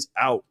Flames is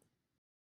out.